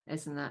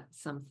 Isn't that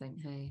something?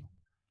 Hey.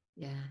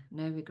 Yeah.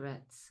 No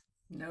regrets.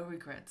 No This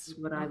regrets. is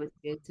what I was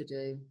here to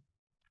do.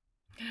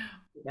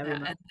 Very Yeah,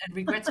 much. and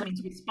regrets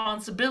means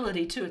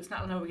responsibility too. It's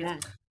not no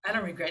regrets. Yeah. I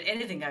don't regret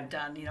anything I've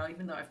done,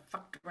 even though I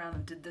fucked around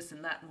and did this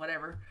and that and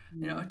whatever.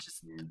 Mm, It's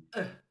just, yeah.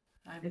 ugh,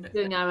 I've It's no,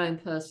 doing our own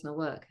personal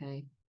work,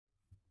 hey.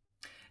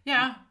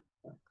 yeah,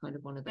 That's kind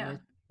of one of the yeah.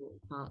 most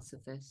important parts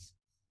of this.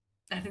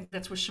 I think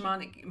that's where I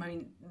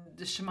mean,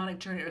 the shamanic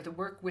journey or the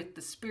work with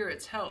the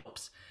spirits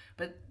helps.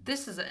 But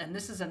this is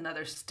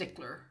another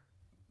stickler.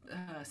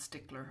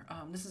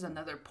 This is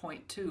another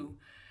point too,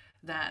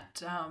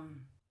 that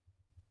I'm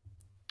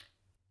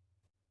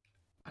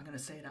going to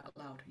say it out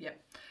loud.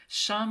 Yep,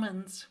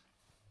 shamans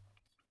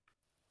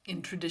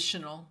in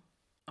traditional,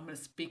 I'm going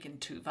to speak in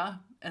Tuva,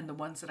 and the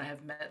ones that I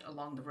have met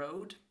along the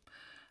road,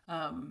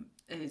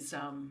 is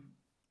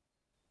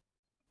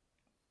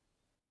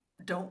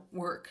don't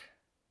work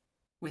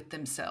with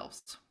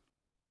themselves.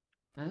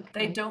 They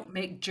Okay. don't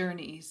make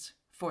journeys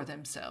for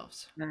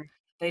themselves. Right.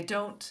 They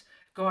don't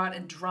go out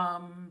and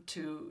drum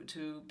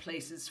to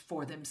places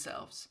for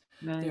themselves.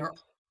 They Right. are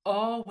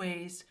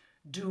always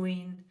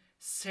doing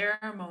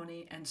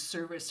ceremony and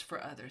service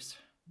for others.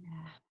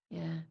 Yeah.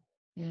 Yeah.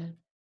 Yeah.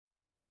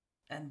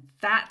 And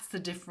that's the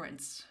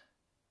difference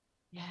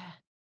Yeah.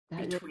 That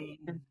really,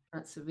 between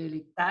that's a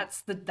really,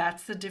 that's the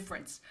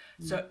difference.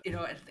 mm, So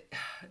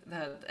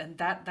and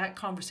that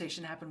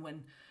conversation happened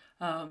when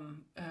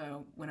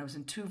I was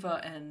in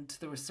Tuva, and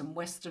there were some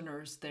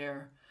Westerners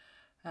there,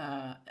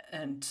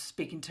 and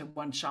speaking to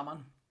one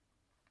shaman,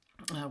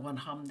 one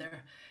ham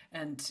there,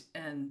 and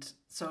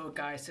so a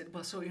guy said,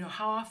 well, so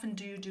how often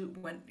do you do,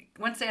 when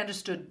once they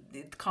understood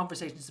the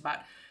conversations about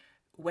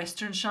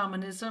Western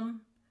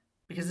shamanism,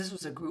 because mm, this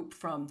was a group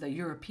from the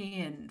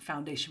European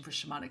Foundation for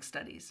Shamanic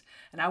Studies,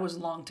 and I was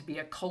along to be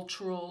a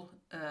cultural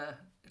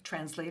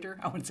translator.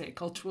 I wouldn't say a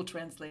cultural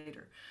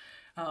translator.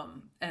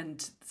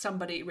 And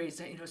somebody raised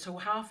that, so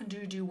how often do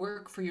you do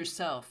work for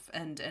yourself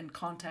and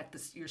contact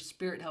your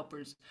spirit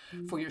helpers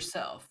mm, for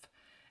yourself?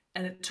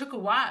 And it took a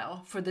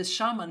while for this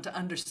shaman to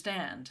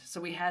understand. So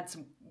we had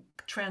some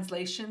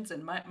translations,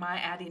 and my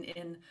adding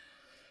in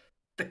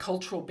the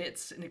cultural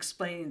bits and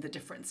explaining the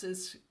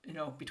differences,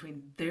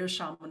 between their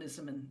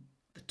shamanism and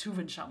the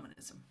Tuvan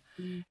shamanism.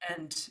 mm,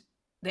 And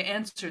the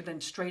answer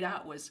then straight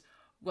out was,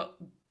 well,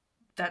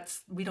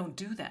 we don't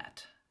do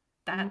that.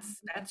 That's mm.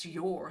 that's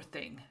your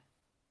thing.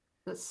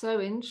 That's so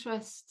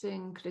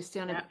interesting,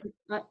 Christiana, Yeah.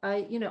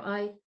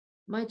 because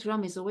my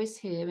drum is always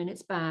here in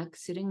its bag,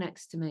 sitting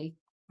next to me.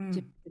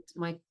 Mm. It's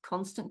my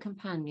constant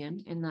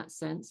companion in that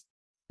sense.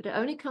 But it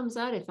only comes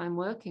out if I'm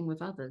working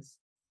with others.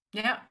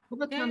 Yeah.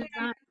 Never Yeah. comes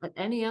Yeah. out at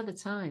any other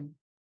time.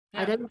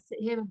 I Yeah. don't sit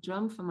here and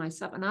drum for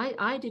myself. And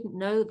I didn't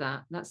know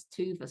that. That's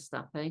Tuva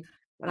stuff, eh?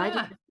 But I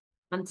didn't. Ah.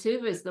 And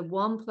Tuva is the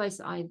one place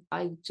I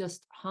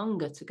just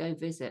hunger to go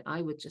visit.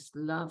 I would just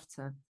love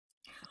to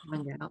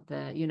hang out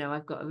there.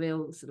 I've got a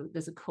real sort of,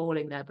 there's a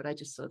calling there, but I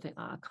just sort of think,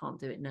 oh, I can't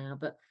do it now.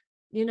 But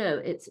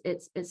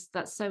it's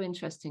that's so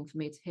interesting for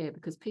me to hear,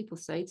 because people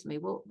say to me,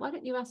 well, why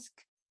don't you ask,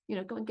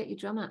 go and get your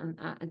drum out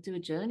and do a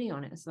journey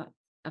on it. It's like,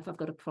 if I've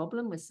got a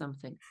problem with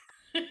something,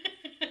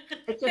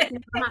 it just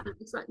never happens.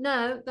 It's like,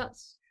 no,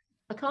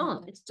 I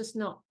can't. It's just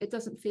not, it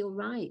doesn't feel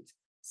right.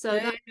 So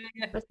Yeah. that's Yeah.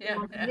 Yeah. that's the Yeah.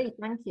 one for Yeah. me.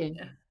 Thank you.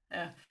 Yeah.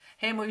 Yeah.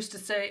 Hamo used to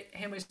say,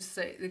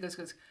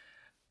 because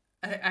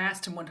I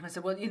asked him one time, I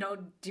said, well, do you want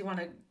to do you want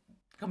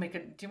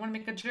to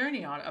make a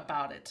journey on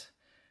about it?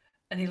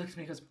 And he looked at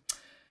me and goes,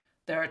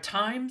 there are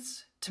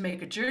times to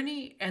make a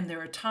journey, and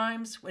there are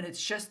times when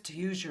it's just to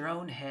use your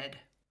own head.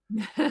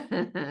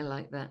 I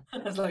like that. I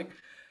was like,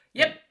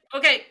 Yeah. yep,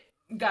 okay,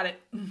 got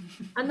it.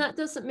 And that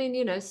doesn't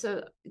mean,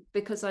 so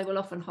because I will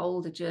often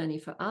hold a journey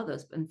for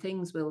others, and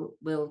things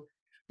will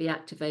be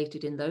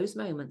activated in those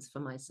moments for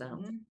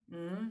myself.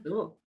 Mm-hmm.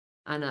 Sure.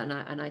 And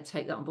I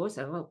take that on board.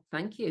 So, well,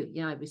 thank you.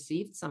 Yeah, I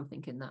received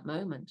something in that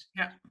moment.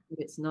 Yeah, But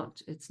it's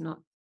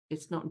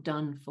not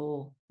done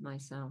for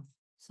myself.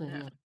 So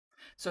yeah. yeah.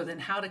 So then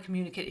how to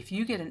communicate, if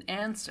you get an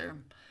answer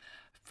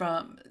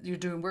from, you're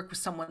doing work with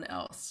someone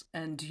else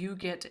and you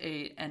get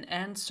an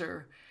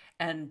answer,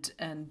 and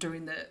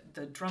during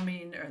the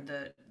drumming or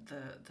the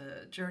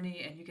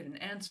journey, and you get an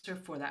answer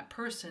for that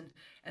person,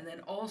 and then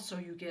also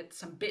you get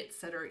some bits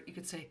that are, you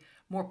could say,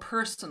 more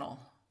personal.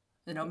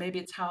 Maybe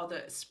it's how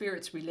the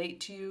spirits relate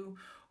to you,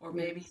 or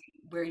maybe Yes.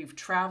 where you've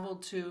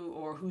traveled to,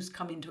 or who's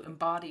coming to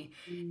embody,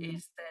 Mm.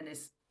 is then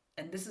is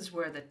and this is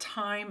where the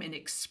time and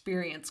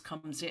experience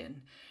comes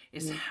in,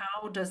 is Yeah.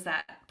 how does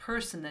that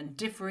person then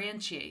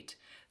differentiate,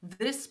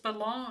 this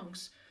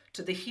belongs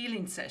to the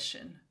healing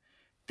session,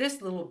 this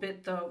little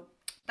bit though,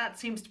 that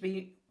seems to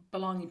be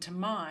belonging to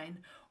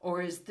mine,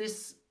 or is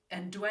this,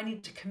 and do I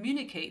need to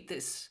communicate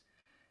this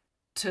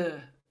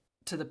to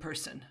the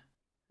person?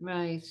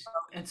 Right.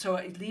 And so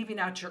leaving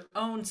out your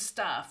own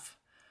stuff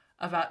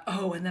about,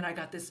 oh, and then I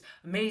got this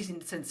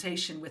amazing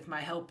sensation with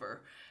my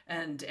helper,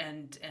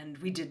 and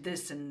we did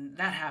this and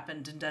that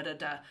happened and da da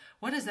da.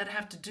 What does that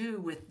have to do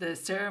with the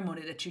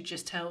ceremony that you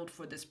just held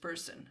for this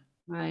person?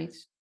 Right.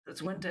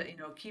 It's Yeah, when to,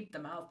 keep the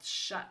mouth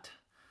shut.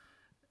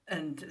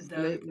 And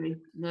absolutely.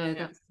 No, yeah,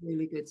 that's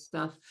really good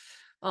stuff.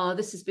 Oh,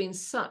 this has been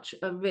such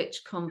a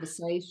rich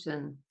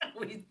conversation.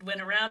 we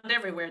went around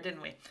everywhere,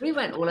 didn't we? We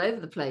went all over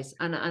the place,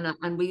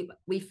 and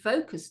we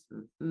focused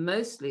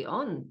mostly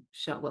on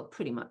well,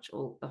 pretty much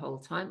all the whole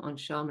time on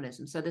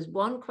shamanism. So there's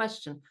one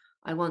question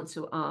I want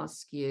to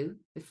ask you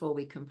before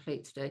we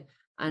complete today,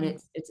 and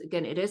Mm. it's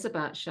again, it is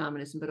about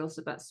shamanism, but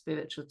also about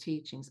spiritual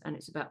teachings, and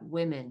it's about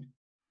women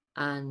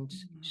and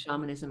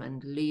shamanism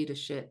and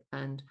leadership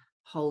and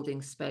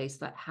holding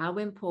space. Like, how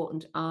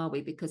important are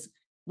we? Because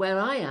where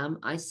I am,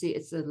 I see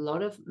it's a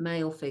lot of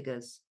male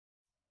figures,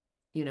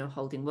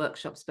 holding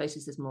workshop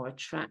spaces. There's more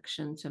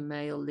attraction to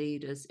male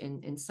leaders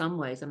in some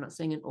ways. I'm not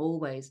saying in all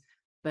ways,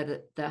 but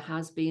there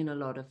has been a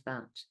lot of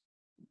that.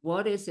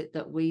 What is it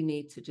that we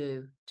need to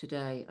do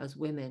today as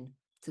women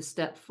to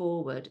step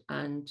forward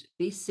and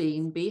be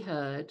seen, be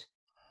heard,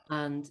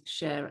 and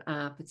share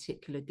our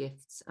particular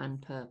gifts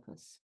and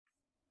purpose?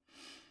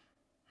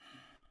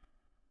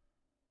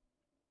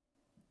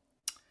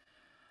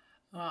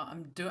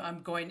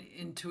 I'm going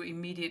into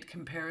immediate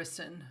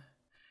comparison,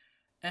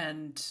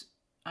 and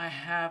I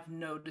have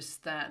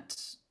noticed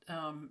that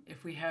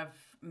if we have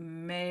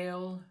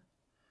male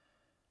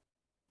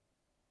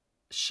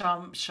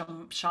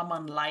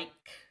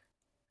shaman-like,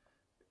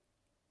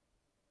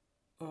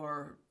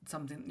 or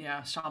something,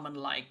 yeah,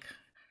 shaman-like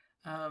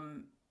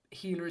um,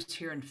 healers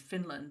here in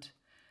Finland,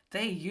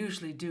 they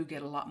usually do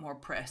get a lot more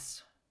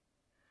press,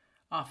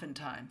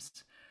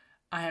 oftentimes.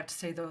 I have to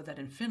say though that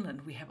in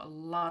Finland we have a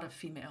lot of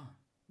female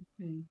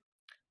Mm.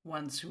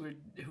 ones who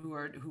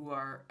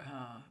are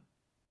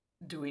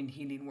doing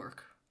healing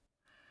work,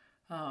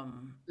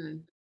 um,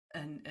 Mm.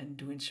 and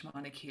doing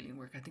shamanic healing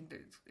work. I think that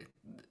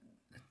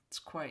it's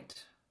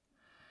quite,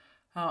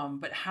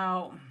 but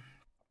how,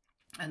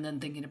 and then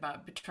thinking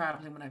about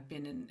traveling when I've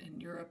been in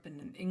Europe and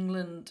in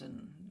England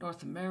and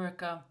North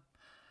America,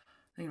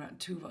 thinking about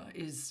Tuva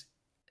is,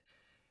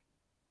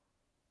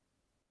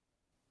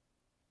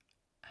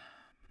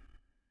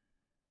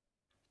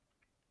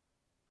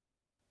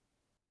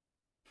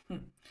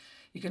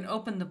 you can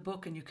open the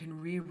book and you can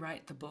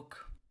rewrite the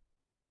book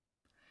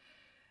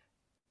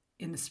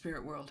in the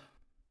spirit world,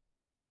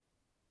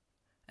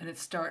 and it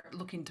start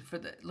looking for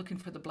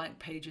the blank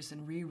pages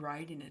and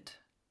rewriting it,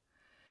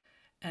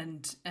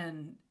 and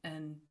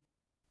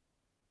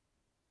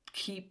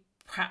keep.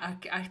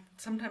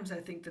 Sometimes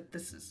I think that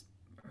this is,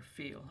 or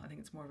feel. I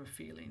think it's more of a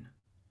feeling.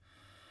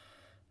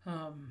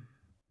 Um,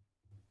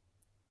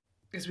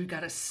 is we've got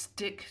to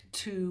stick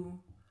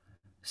to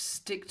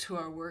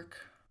our work,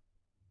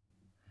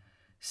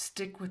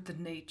 stick with the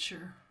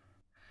nature,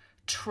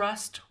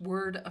 trust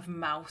word of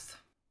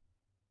mouth,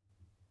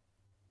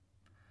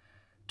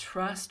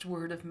 trust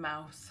word of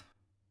mouth,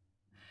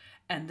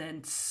 and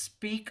then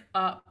speak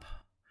up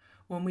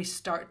when we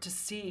start to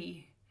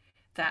see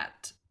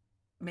that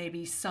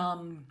maybe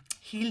some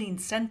healing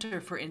center,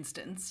 for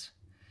instance,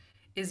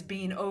 is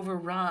being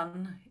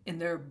overrun in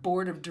their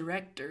board of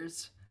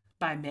directors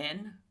by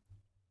men.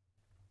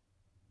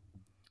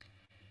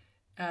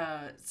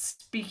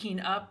 Speaking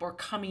up or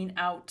coming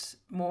out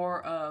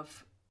more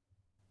of,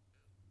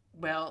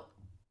 well,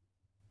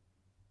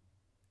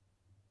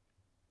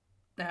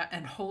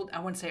 and I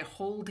want to say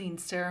holding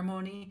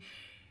ceremony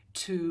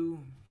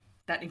to,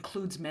 that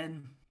includes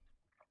men.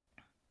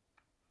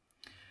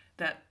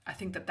 That I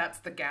think that that's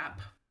the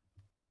gap.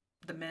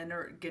 The men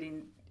are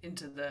getting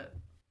into the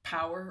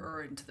power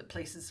or into the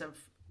places of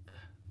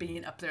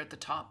being up there at the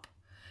top,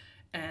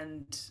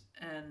 and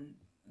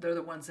they're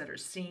the ones that are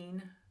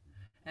seen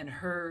and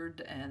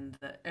heard, and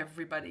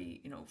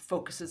everybody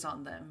focuses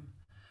on them.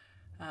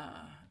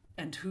 Uh,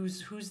 and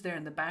who's there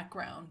in the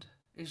background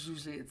is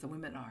usually the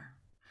women are,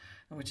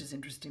 which is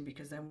interesting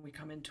because then we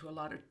come into a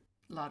lot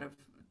of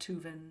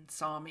Tuvan,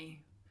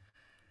 Sami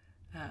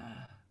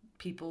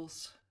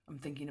peoples. I'm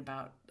thinking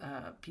about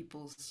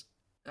peoples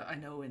I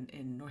know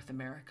in North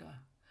America,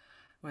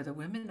 where the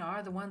women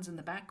are the ones in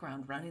the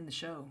background running the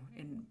show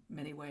in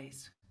many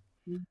ways.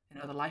 Mm.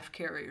 the life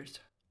carriers.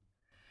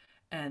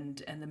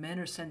 And the men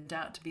are sent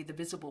out to be the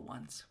visible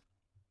ones.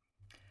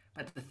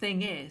 But the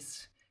thing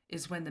is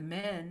when the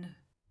men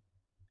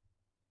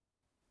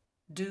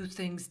do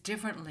things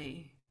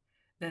differently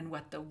than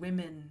what the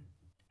women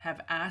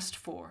have asked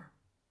for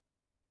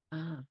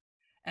Ah.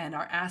 and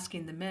are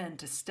asking the men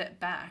to step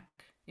back.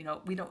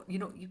 We don't,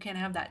 you can't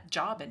have that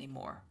job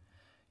anymore.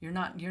 You're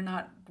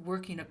not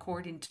working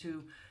according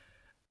to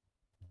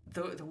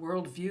the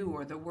worldview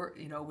or the work,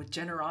 with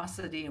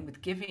generosity and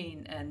with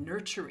giving and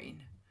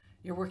nurturing.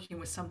 You're working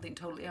with something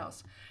totally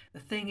else. The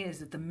thing is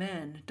that the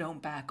men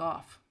don't back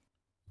off.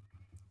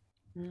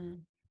 Mm.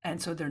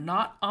 And so they're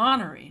not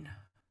honoring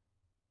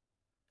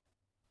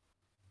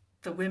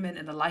the women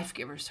and the life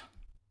givers.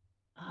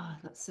 Ah,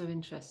 that's so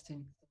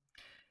interesting.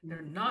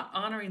 They're Mm. not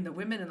honoring the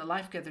women and the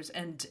life givers.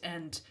 And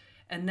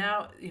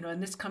now,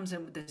 and this comes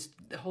in with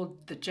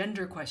the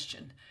gender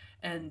question.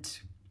 And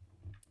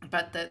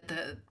but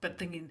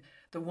thinking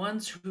the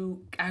ones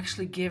who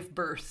actually give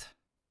birth,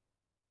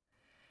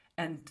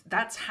 and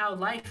that's how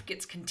life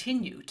gets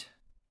continued.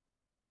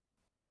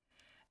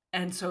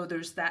 And so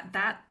there's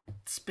that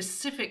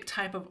specific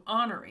type of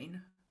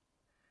honoring,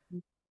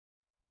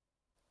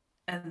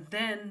 and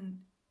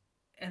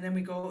then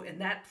we go,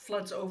 and that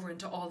floods over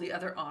into all the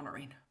other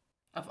honoring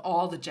of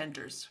all the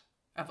genders,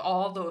 of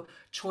all the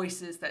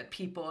choices that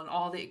people and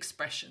all the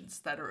expressions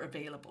that are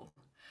available.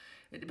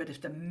 But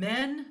if the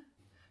men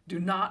do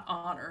not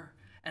honor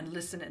and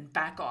listen and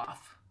back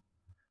off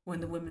when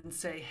the women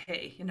say,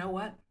 hey, you know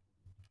what?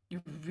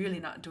 You're really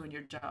not doing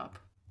your job.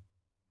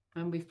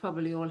 And we've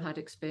probably all had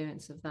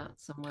experience of that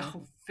somewhere.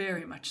 Oh,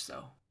 very much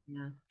so.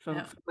 Yeah,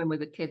 Yeah. from when we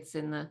were kids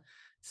in the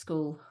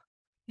school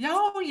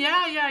Oh,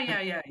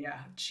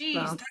 yeah. Geez,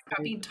 talk about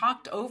classes. being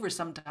talked over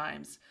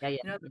sometimes. Yeah,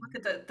 yeah, They look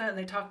at then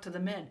they talk to the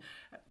men.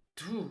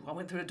 I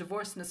went through a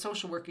divorce and a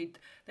social worker.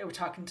 They were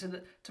talking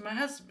to my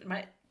husband,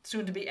 my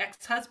soon-to-be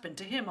ex-husband,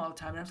 to him all the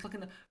time. And I was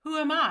looking, who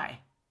am I?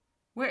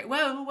 Where?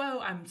 Whoa!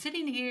 I'm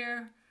sitting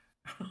here.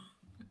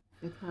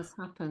 it has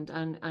happened,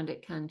 and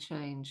it can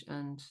change.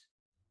 And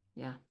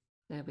yeah,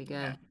 there we go.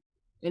 Yeah.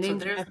 An So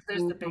there's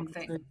interesting the big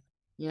thing. conversation.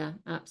 Yeah,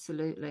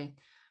 absolutely.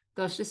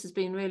 Gosh, this has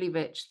been really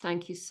rich.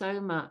 Thank you so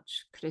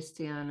much,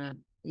 Christiana.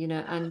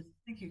 And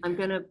Thank you,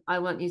 Karen. I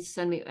want you to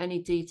send me any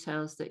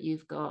details that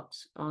you've got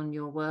on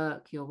your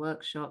work, your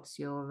workshops,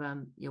 your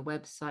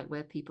website,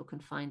 where people can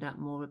find out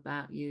more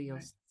about you, your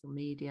Right. social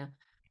media,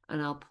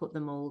 and I'll put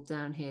them all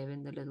down here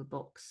in the little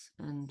box,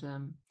 and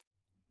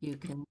you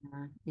can,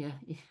 yeah,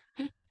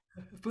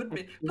 Put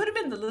him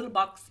in the little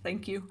box.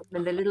 Thank you.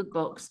 in the little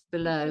box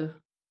below Yeah.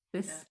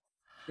 this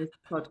this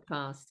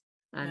podcast,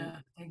 and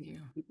Yeah. Thank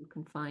you. people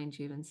can find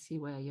you and see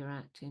where you're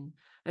at in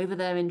over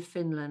there in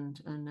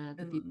Finland, and the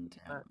beautiful Finland.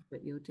 Yeah. work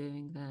that you're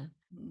doing there.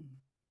 Mm.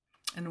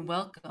 And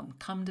welcome.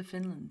 Come to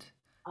Finland.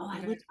 Oh, You I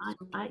guys would, are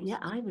so yeah,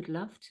 close. I would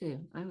love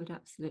to. I would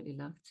absolutely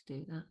love to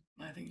do that.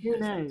 I think you Who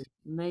guys have knows? to.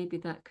 Maybe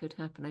that could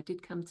happen. I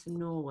did come to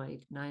Norway,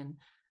 didn't I?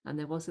 And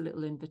there was a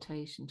little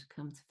invitation to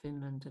come to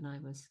Finland, and I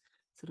was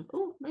sort of,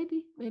 oh,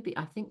 maybe.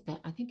 I think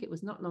it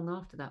was not long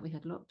after that we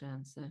had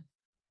lockdown, so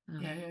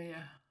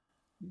Yeah.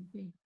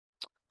 maybe.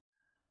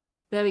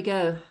 There we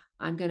go.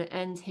 I'm going to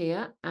end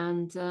here,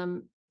 and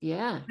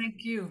yeah,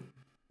 Thank you.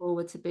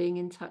 forward to being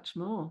in touch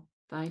more.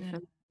 Bye Yeah.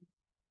 for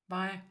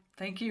Bye.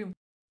 Thank you.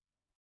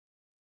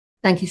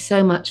 Thank you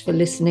so much for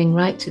listening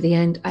right to the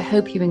end. I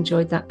hope you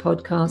enjoyed that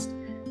podcast.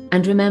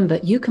 And remember,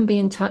 you can be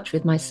in touch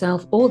with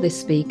myself or this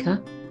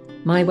speaker.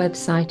 My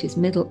website is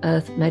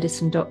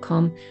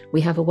middleearthmedicine.com.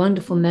 We have a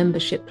wonderful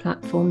membership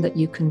platform that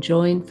you can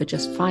join for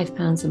just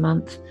 £5 a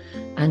month.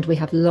 And we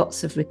have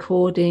lots of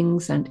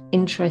recordings and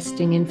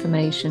interesting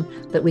information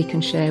that we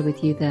can share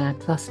with you there,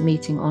 plus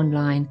meeting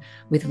online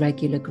with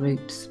regular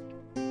groups.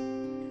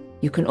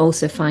 You can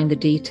also find the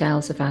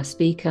details of our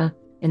speaker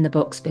in the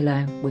box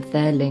below with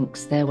their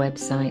links, their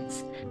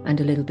websites, and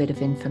a little bit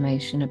of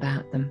information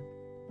about them.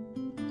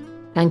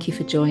 Thank you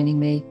for joining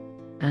me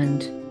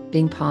and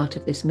being part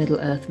of this Middle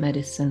Earth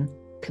Medicine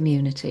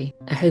community.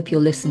 I hope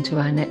you'll listen to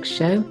our next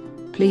show.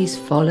 Please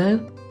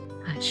follow,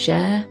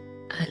 share,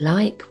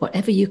 like,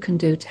 whatever you can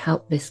do to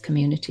help this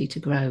community to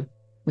grow.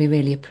 We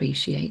really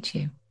appreciate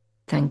you.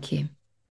 Thank you.